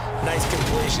end. Nice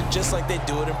completion, just like they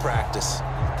do it in practice.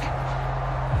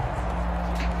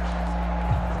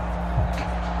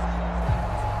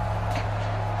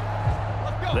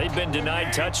 They've been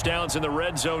denied touchdowns in the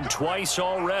red zone twice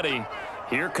already.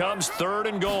 Here comes 3rd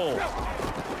and goal.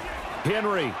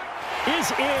 Henry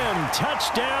is in.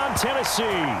 Touchdown, Tennessee.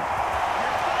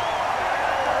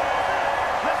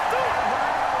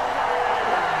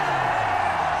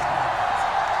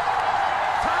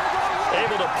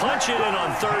 Able to punch it in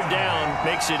on 3rd down.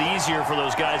 Makes it easier for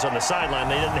those guys on the sideline.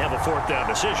 They didn't have a 4th down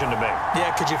decision to make.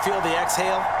 Yeah, could you feel the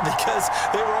exhale? Because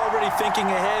they were already thinking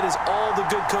ahead, as all the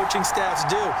good coaching staffs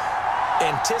do.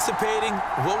 Anticipating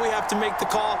what we have to make the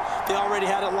call. They already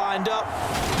had it lined up.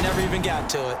 Never even got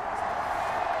to it.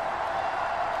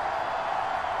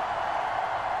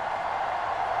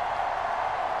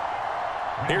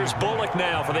 Here's Bullock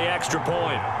now for the extra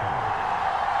point.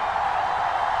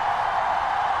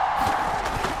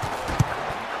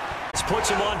 This puts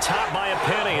him on top by a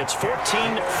penny. It's 14-13.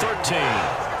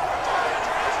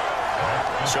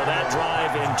 So that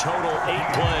drive in total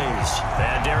 8 plays.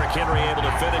 And Derrick Henry able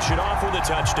to finish it off with a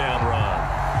touchdown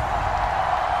run.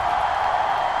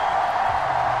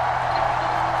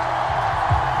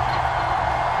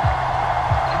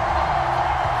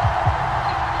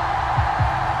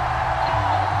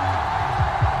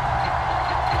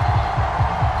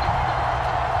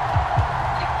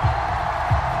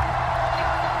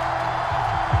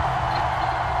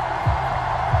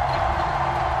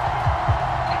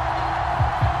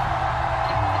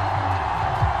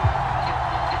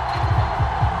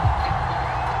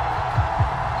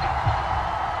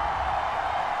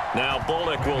 Now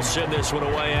Bullock will send this one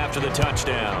away after the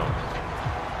touchdown.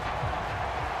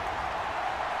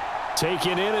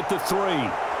 Taken in at the 3.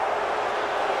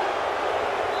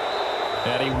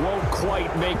 And he won't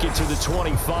quite make it to the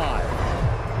 25.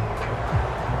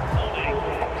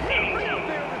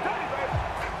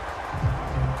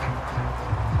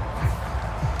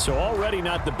 So already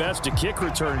not the best of kick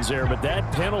returns there, but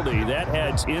that penalty, that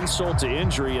adds insult to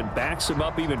injury and backs him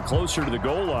up even closer to the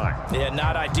goal line. Yeah,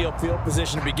 not ideal field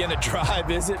position to begin a drive,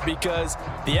 is it? Because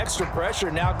the extra pressure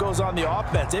now goes on the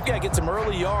offense. They've got to get some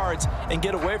early yards and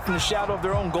get away from the shadow of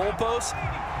their own goalposts.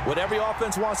 What every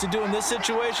offense wants to do in this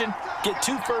situation, get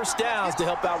 2 first downs to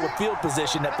help out with field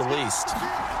position at the least.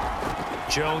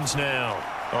 Jones now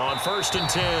on 1st and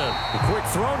 10. The quick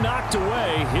throw knocked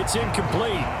away. It's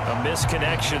incomplete. A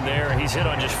misconnection there. He's hit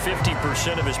on just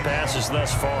 50% of his passes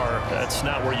thus far. That's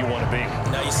not where you want to be.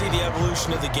 Now you see the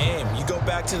evolution of the game. You go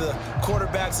back to the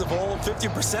quarterbacks of old,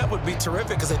 50% would be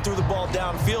terrific because they threw the ball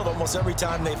downfield almost every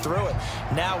time they threw it.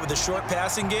 Now with the short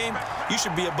passing game, you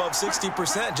should be above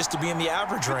 60% just to be in the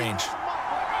average range.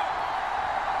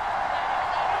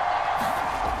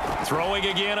 Throwing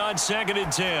again on 2nd and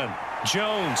 10.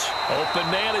 Jones, open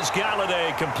man is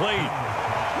Galladay, complete.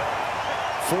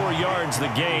 4 yards the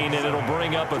gain, and it'll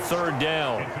bring up a 3rd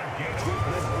down.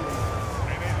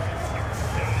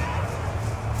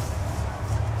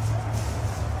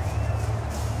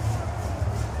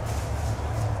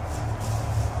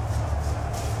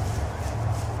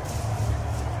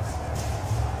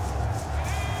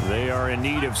 They are in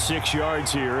need of 6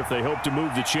 yards here if they hope to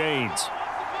move the chains.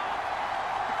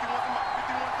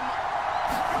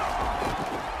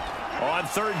 On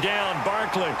 3rd down,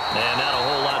 Barkley. And not a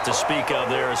whole lot to speak of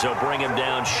there as they'll bring him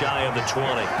down shy of the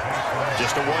 20.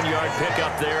 Just a 1-yard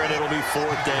pickup there, and it'll be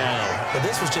 4th down. But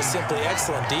this was just simply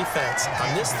excellent defense.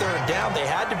 On this 3rd down, they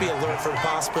had to be alert for the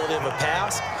possibility of a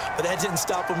pass, but that didn't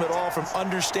stop them at all from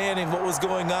understanding what was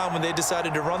going on when they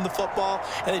decided to run the football,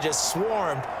 and they just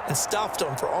swarmed and stuffed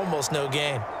them for almost no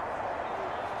gain.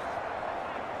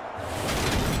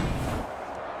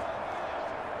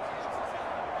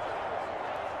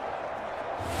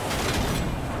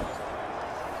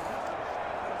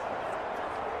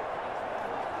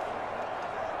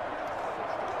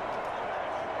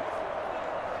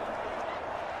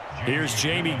 Here's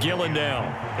Jamie Gillen now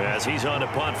as he's on to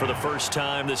punt for the first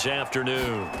time this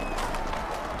afternoon.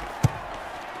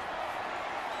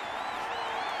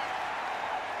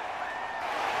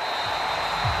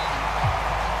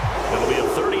 It'll be a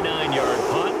 39-yard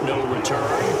punt, no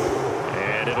return,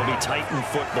 and it'll be Titan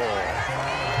football.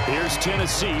 Here's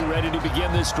Tennessee ready to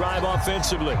begin this drive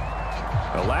offensively.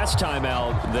 The last time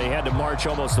out, they had to march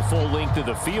almost the full length of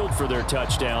the field for their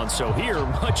touchdown. So here,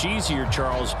 much easier,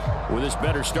 Charles, with this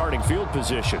better starting field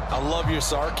position. I love your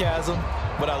sarcasm,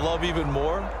 but I love even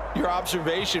more your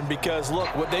observation because, look,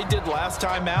 what they did last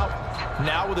time out,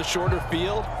 now with a shorter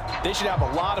field, they should have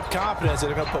a lot of confidence that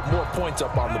they're going to put more points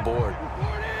up on the board.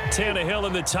 Tannehill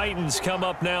and the Titans come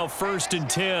up now 1st and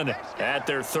 10 at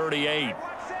their 38.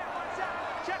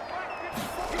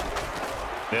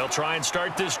 They'll try and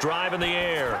start this drive in the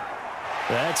air.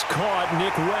 That's caught.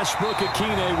 Nick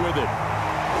Westbrook-Akine with it.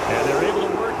 And they're able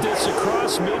to work this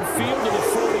across midfield to the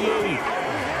 48.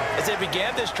 As they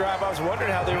began this drive, I was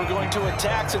wondering how they were going to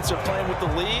attack since they're playing with the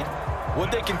lead.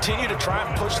 Would they continue to try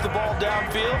and push the ball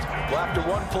downfield? Well, after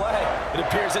one play, it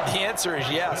appears that the answer is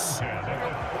yes.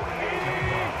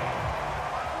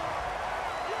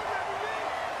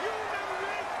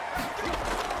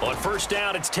 On 1st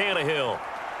down, it's Tannehill.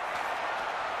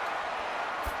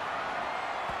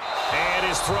 And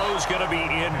his throw's going to be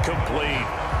incomplete.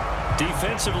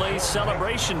 Defensively,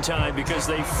 celebration time because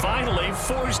they finally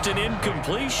forced an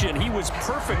incompletion. He was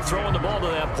perfect throwing the ball to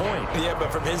that point. Yeah,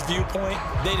 but from his viewpoint,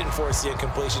 they didn't force the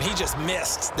incompletion. He just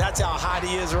missed. That's how hot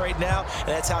he is right now, and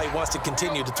that's how he wants to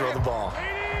continue to throw the ball.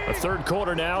 A 3rd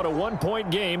quarter now, to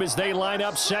 1-point game as they line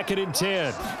up 2nd and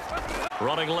 10.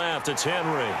 Running left, it's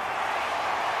Henry.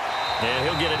 And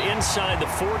he'll get it inside the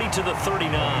 40 to the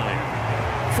 39.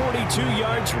 42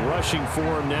 yards rushing for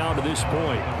him now to this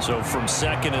point. So from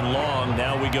 2nd and long,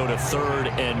 now we go to 3rd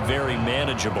and very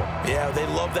manageable. Yeah, they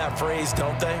love that phrase,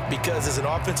 don't they? Because as an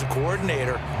offensive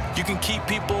coordinator, you can keep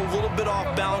people a little bit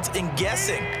off balance and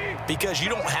guessing because you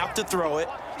don't have to throw it.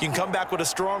 You can come back with a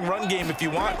strong run game if you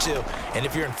want to. And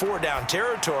if you're in 4-down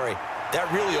territory,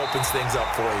 that really opens things up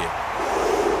for you.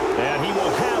 And he will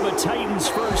have a Titans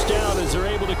first down as they're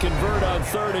able to convert on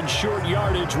 3rd and short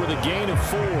yardage with a gain of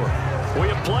 4. We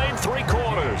have played 3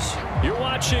 quarters. You're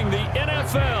watching the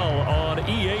NFL on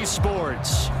EA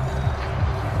Sports.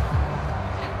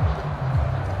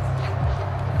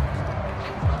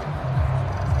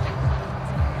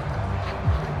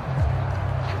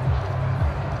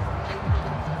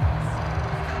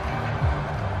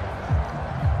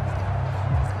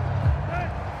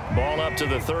 Ball up to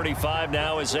the 35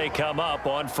 now as they come up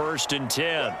on 1st and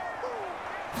 10.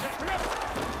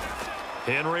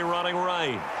 Henry running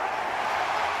right.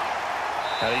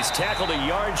 And he's tackled a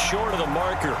yard short of the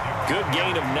marker. Good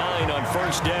gain of 9 on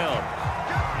 1st down.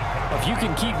 If you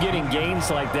can keep getting gains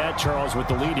like that, Charles, with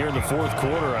the lead here in the 4th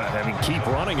quarter, I mean, keep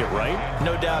running it, right?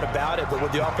 No doubt about it, but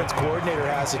what the offense coordinator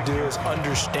has to do is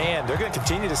understand they're going to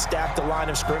continue to stack the line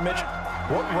of scrimmage.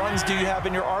 What runs do you have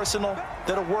in your arsenal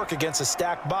that'll work against a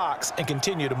stacked box and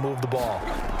continue to move the ball?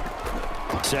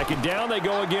 2nd down, they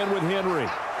go again with Henry.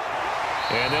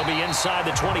 And they'll be inside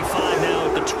the 25 now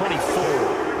at the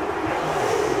 24.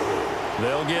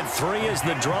 They'll get 3 as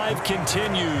the drive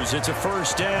continues. It's a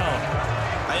 1st down.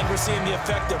 I think we're seeing the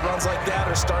effect that runs like that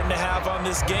are starting to have on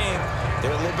this game.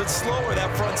 They're a little bit slower,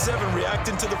 that front 7,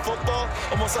 reacting to the football,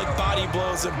 almost like body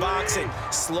blows in boxing,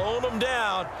 slowing them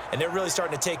down, and they're really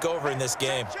starting to take over in this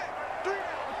game.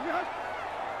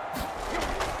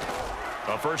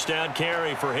 A 1st down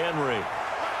carry for Henry.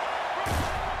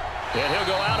 And he'll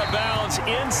go out of bounds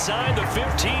inside the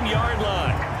 15-yard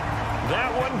line.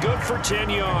 That one good for 10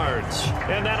 yards.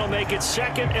 And that'll make it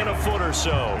 2nd and a foot or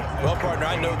so. Well, partner,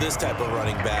 I know this type of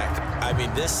running back. I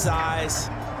mean, this size,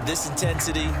 this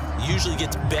intensity usually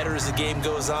gets better as the game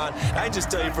goes on. I just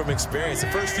tell you from experience, the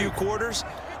first few quarters,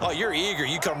 oh, you're eager.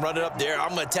 You come running up there.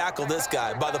 I'm going to tackle this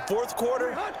guy. By the 4th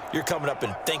quarter, you're coming up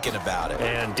and thinking about it.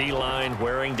 And D-line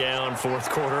wearing down 4th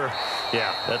quarter.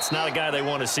 Yeah, that's not a guy they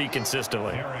want to see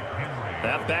consistently.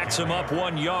 That backs him up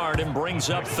 1 yard and brings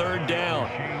up 3rd down.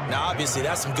 Now, obviously,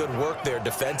 that's some good work there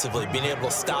defensively, being able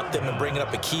to stop them and bringing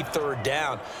up a key 3rd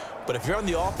down. But if you're on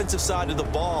the offensive side of the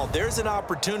ball, there's an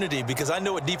opportunity, because I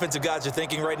know what defensive guys are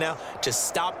thinking right now. Just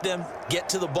stop them, get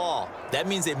to the ball. That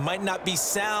means they might not be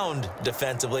sound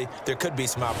defensively. There could be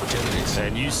some opportunities.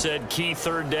 And you said key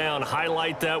 3rd down.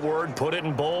 Highlight that word. Put it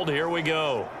in bold. Here we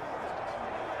go.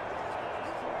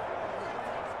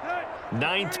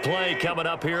 9th play coming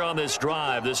up here on this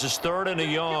drive. This is 3rd and a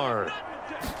yard.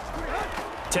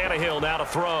 Tannehill now to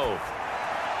throw.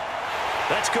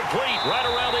 That's complete right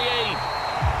around the 8.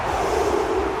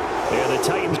 And the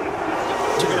Titans are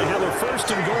going to have a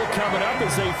 1st and goal coming up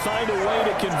as they find a way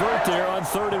to convert there on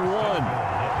 3rd and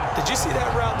 1. Did you see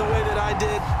that route the way that I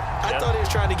did? I thought he was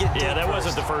trying to get deep. Yeah, that first.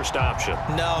 wasn't the first option.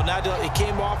 No, not it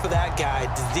came off of that guy,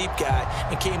 the deep guy,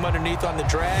 and came underneath on the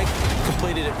drag,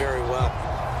 completed it very well.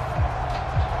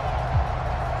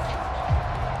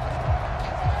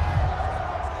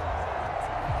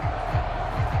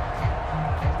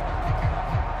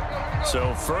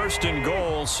 So 1st and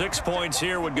goal, 6 points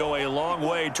here would go a long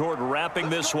way toward wrapping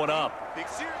this one up.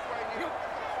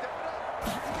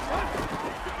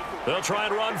 They'll try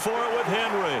and run for it with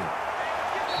Henry.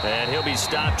 And he'll be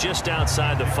stopped just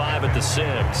outside the 5 at the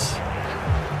 6.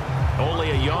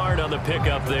 Only a yard on the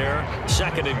pickup there.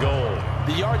 2nd and goal.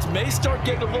 The yards may start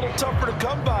getting a little tougher to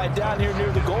come by down here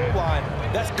near the goal line.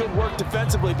 That's good work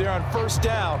defensively there on 1st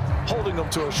down, holding them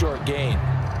to a short gain.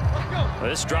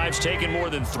 This drive's taken more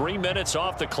than 3 minutes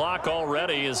off the clock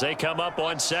already as they come up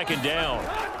on 2nd down.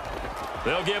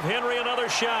 They'll give Henry another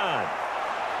shot.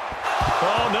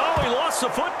 Oh, no, he lost the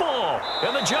football.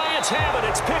 And the Giants have it.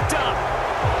 It's picked up.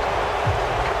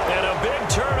 And a big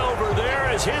turnover there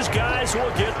as his guys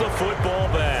will get the football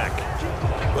back.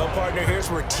 Well, partner, here's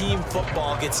where team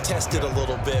football gets tested a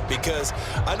little bit, because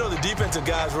I know the defensive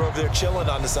guys were over there chilling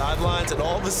on the sidelines, and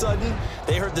all of a sudden,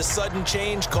 they heard the sudden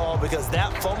change call because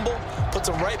that fumble puts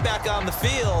them right back on the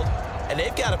field, and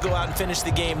they've got to go out and finish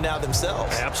the game now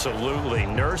themselves. Absolutely.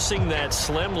 Nursing that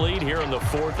slim lead here in the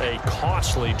 4th, a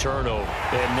costly turnover.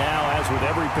 And now, as with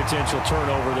every potential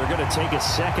turnover, they're going to take a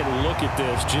second look at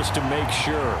this just to make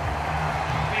sure.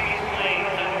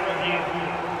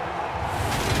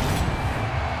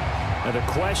 Now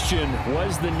the question,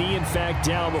 was the knee in fact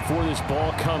down before this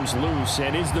ball comes loose?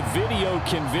 And is the video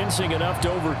convincing enough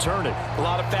to overturn it? A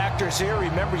lot of factors here.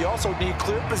 Remember, you also need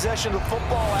clear possession of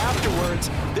football afterwards.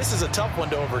 This is a tough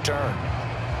one to overturn.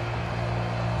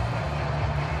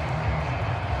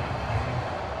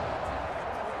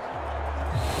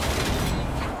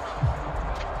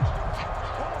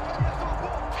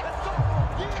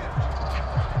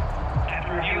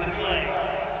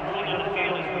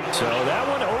 So that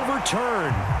one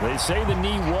overturned. They say the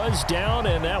knee was down,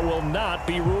 and that will not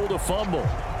be ruled a fumble.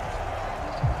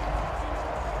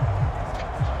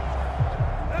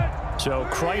 So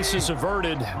crisis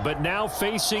averted, but now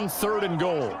facing 3rd and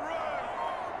goal.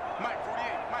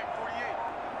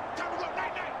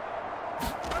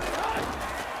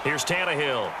 Here's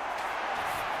Tannehill.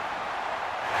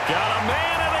 Got a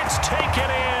man, and it's taken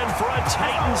in for a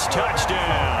Titans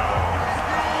touchdown.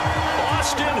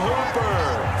 Austin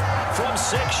Hooper. from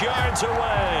 6 yards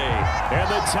away. And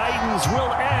the Titans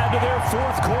will add to their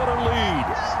fourth quarter lead.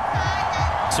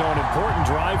 So an important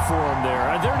drive for them there.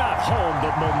 They're not home,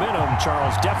 but momentum,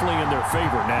 Charles, definitely in their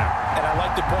favor now. And I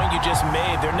like the point you just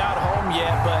made. They're not home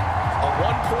yet, but a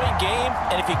 1-point game,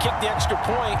 and if you kick the extra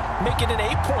point, make it an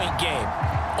 8-point game.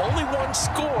 Only one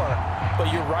score,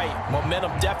 but you're right.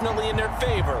 Momentum definitely in their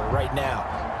favor right now.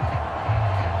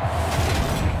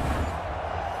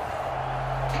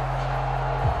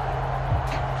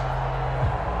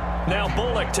 Now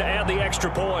Bullock to add the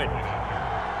extra point.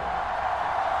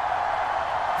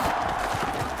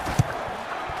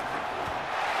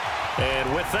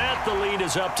 And with that, the lead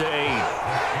is up to 8.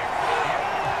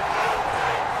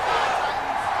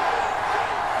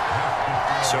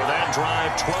 So that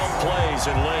drive, 12 plays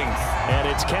in length. And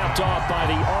it's capped off by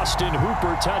the Austin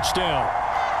Hooper touchdown.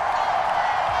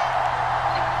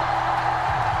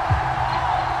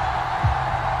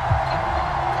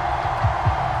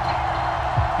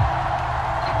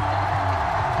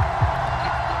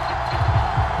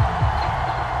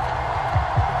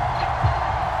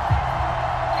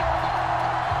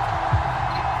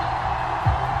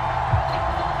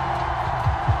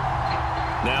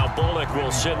 Bullock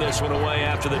will send this one away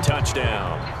after the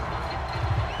touchdown.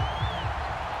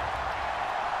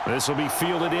 This will be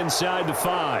fielded inside the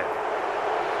 5.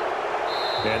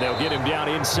 And they'll get him down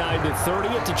inside the 30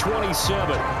 at the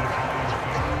 27.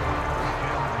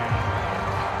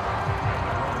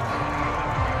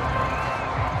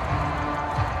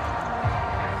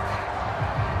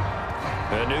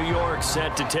 And New York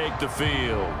set to take the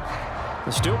field.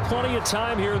 There's still plenty of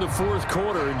time here in the fourth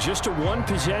quarter. Just a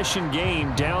one-possession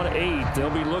game, down 8.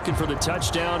 They'll be looking for the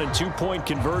touchdown and 2-point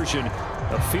conversion.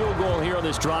 A field goal here on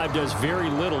this drive does very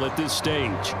little at this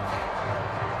stage.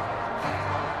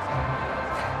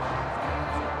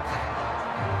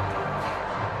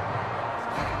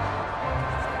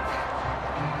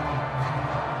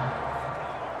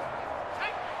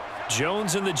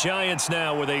 Jones and the Giants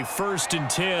now with a 1st and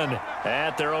 10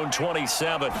 at their own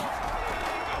 27.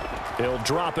 He'll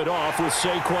drop it off with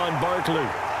Saquon Barkley.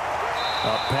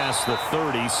 Up past the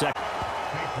 30.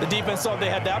 The defense thought they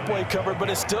had that play covered, but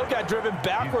it still got driven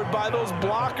backward by those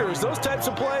blockers. Those types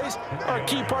of plays are a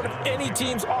key part of any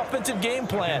team's offensive game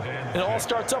plan. It all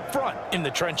starts up front in the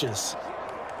trenches.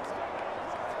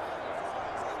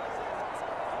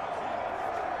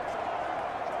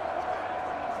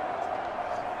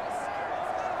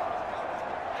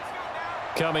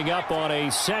 Coming up on a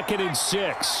 2nd and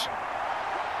 6.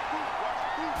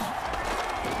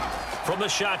 From the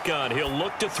shotgun, he'll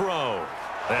look to throw.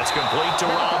 That's complete to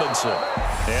Robinson.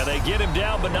 And they get him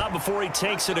down, but not before he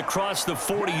takes it across the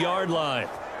 40-yard line.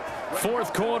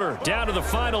 Fourth quarter, down to the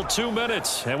final 2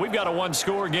 minutes, and we've got a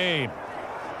one-score game.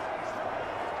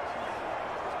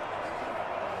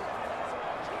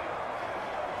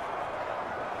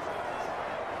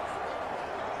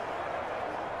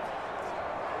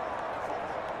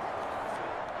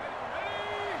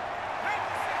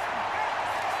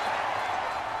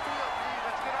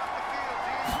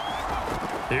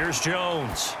 Here's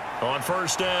Jones on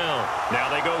 1st down. Now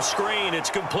they go screen. It's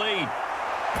complete.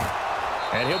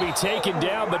 And he'll be taken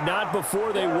down, but not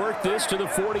before they work this to the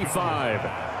 45.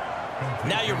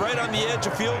 Now you're right on the edge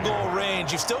of field goal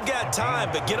range. You've still got time,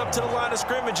 but get up to the line of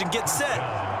scrimmage and get set.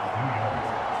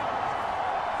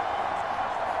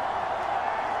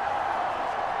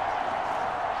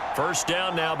 First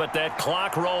down now, but that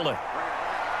clock rolling.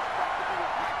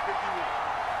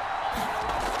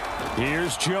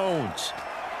 Here's Jones.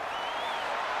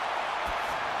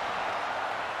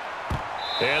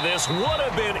 And this would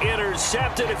have been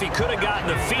intercepted if he could have gotten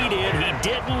the feet in. He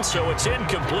didn't, so it's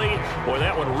incomplete. Boy,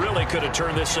 that one really could have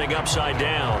turned this thing upside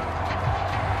down.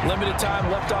 Limited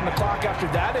time left on the clock after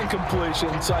that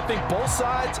incompletion, so I think both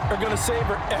sides are going to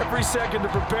savor every second to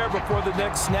prepare before the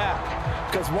next snap.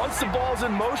 Because once the ball's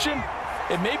in motion,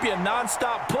 it may be a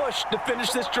nonstop push to finish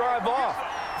this drive off.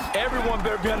 Everyone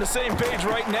better be on the same page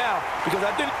right now, because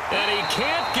I think... And he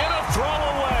can't get a throw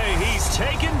away. He's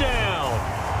taken down.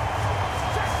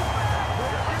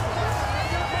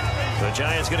 The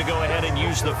Giants going to go ahead and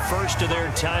use the first of their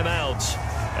timeouts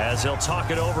as they'll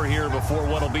talk it over here before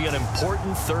what will be an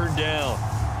important 3rd down.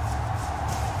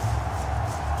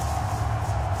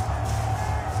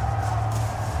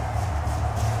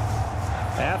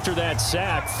 After that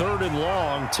sack, 3rd and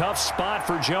long, tough spot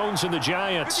for Jones and the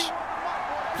Giants.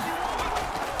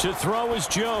 To throw is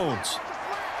Jones.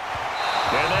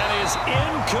 And that is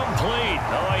incomplete.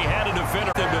 Oh, he had a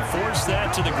defender to force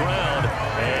that to the ground.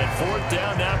 And 4th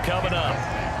down now coming up.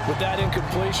 With that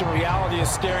incompletion, reality is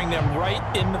staring them right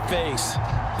in the face.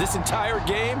 This entire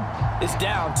game is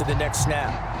down to the next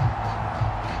snap.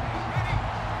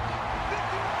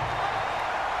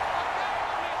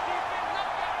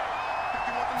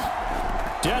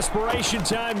 Desperation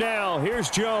time now.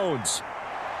 Here's Jones.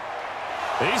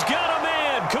 He's got a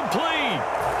man complete.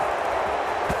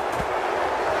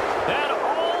 And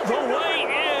all the way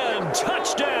in.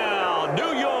 Touchdown,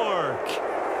 New York.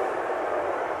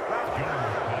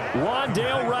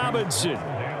 Wan'Dale Robinson,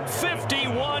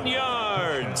 51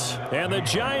 yards. And the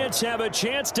Giants have a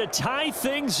chance to tie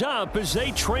things up as they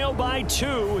trail by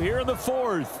 2 here in the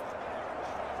 4th.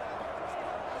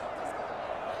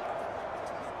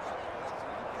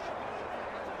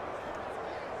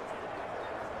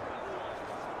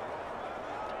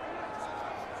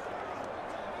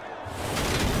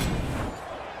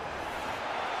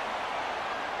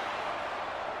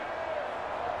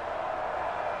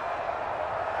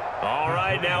 All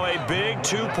right, now a big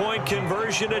two-point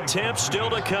conversion attempt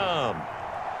still to come.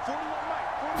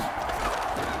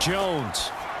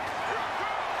 Jones.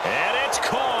 And it's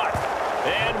caught.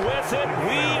 And with it,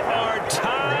 we are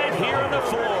tied here in the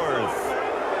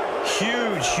 4th.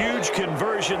 Huge, huge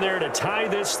conversion there to tie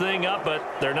this thing up, but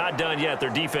they're not done yet.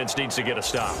 Their defense needs to get a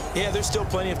stop. Yeah, there's still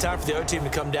plenty of time for the other team to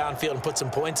come downfield and put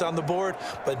some points on the board,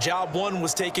 but job 1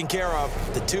 was taken care of.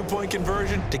 The two-point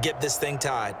conversion to get this thing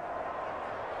tied.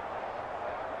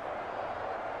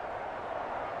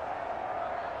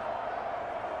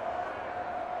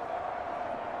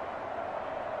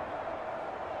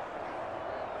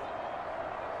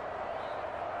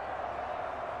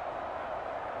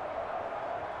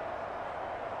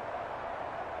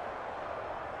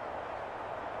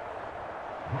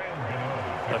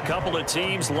 A couple of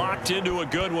teams locked into a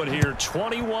good one here.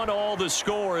 21 all the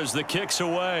score as the kick's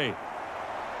away.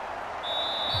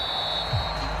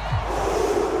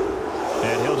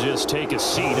 And he'll just take a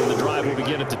seat, and the drive will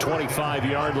begin at the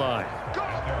 25-yard line.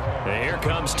 And here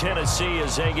comes Tennessee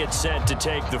as they get set to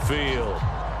take the field.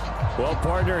 Well,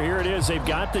 partner, here it is. They've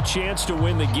got the chance to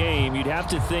win the game. You'd have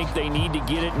to think they need to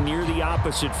get it near the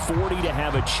opposite 40 to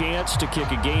have a chance to kick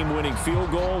a game-winning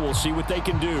field goal. We'll see what they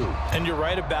can do. And you're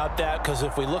right about that, because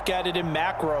if we look at it in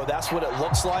macro, that's what it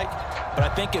looks like. But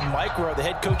I think in micro, the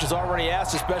head coach has already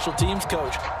asked the special teams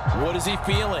coach, what is he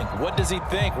feeling? What does he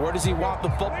think? Where does he want the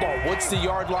football? What's the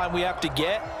yard line we have to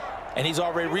get? And he's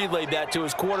already relayed that to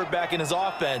his quarterback and his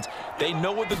offense. They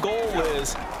know what the goal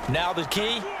is. Now the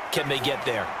key, can they get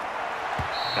there?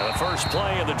 Now the first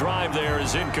play of the drive there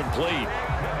is incomplete.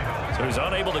 So he's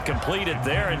unable to complete it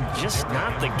there, and just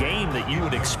not the game that you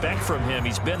would expect from him.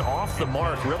 He's been off the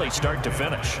mark really start to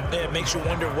finish. Yeah, it makes you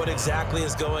wonder what exactly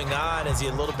is going on. Is he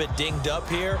a little bit dinged up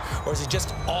here, or is he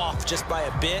just off just by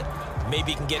a bit?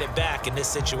 Maybe he can get it back in this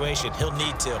situation. He'll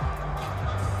need to.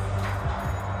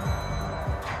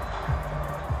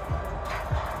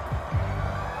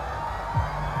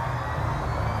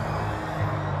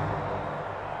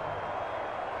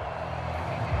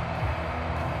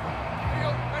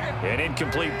 An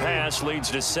incomplete pass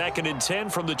leads to 2nd and 10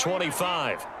 from the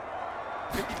 25.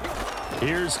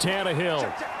 Here's Tannehill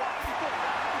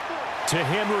to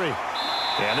Henry.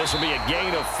 And this will be a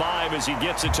gain of 5 as he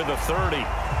gets it to the 30.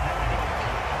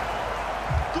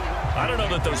 I don't know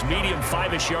that those medium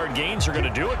 5-ish yard gains are going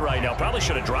to do it right now. Probably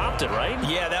should have dropped it, right?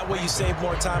 Yeah, that way you save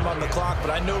more time on the clock.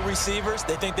 But I know receivers,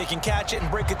 they think they can catch it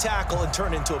and break a tackle and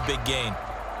turn it into a big gain.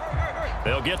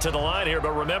 They'll get to the line here,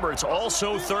 but remember, it's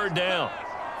also 3rd down.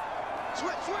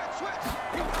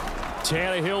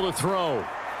 Tannehill to throw.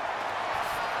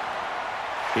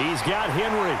 He's got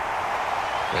Henry.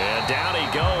 And down he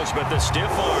goes, but the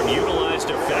stiff arm utilized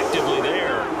effectively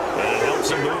there. And it helps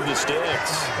him move the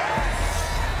sticks.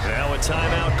 Now a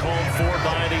timeout called for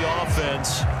by the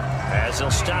offense, as they'll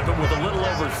stop it with a little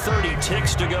over 30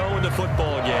 ticks to go in the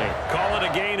football game. Call it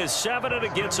a gain of 7, and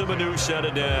it gets him a new set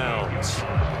of downs.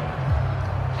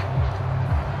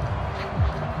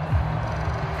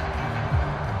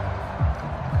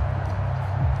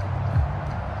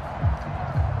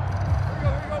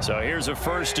 So here's a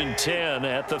 1st and 10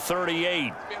 at the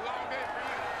 38.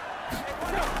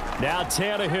 Now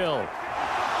Tannehill.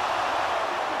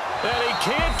 And he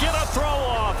can't get a throw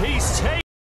off. He's taken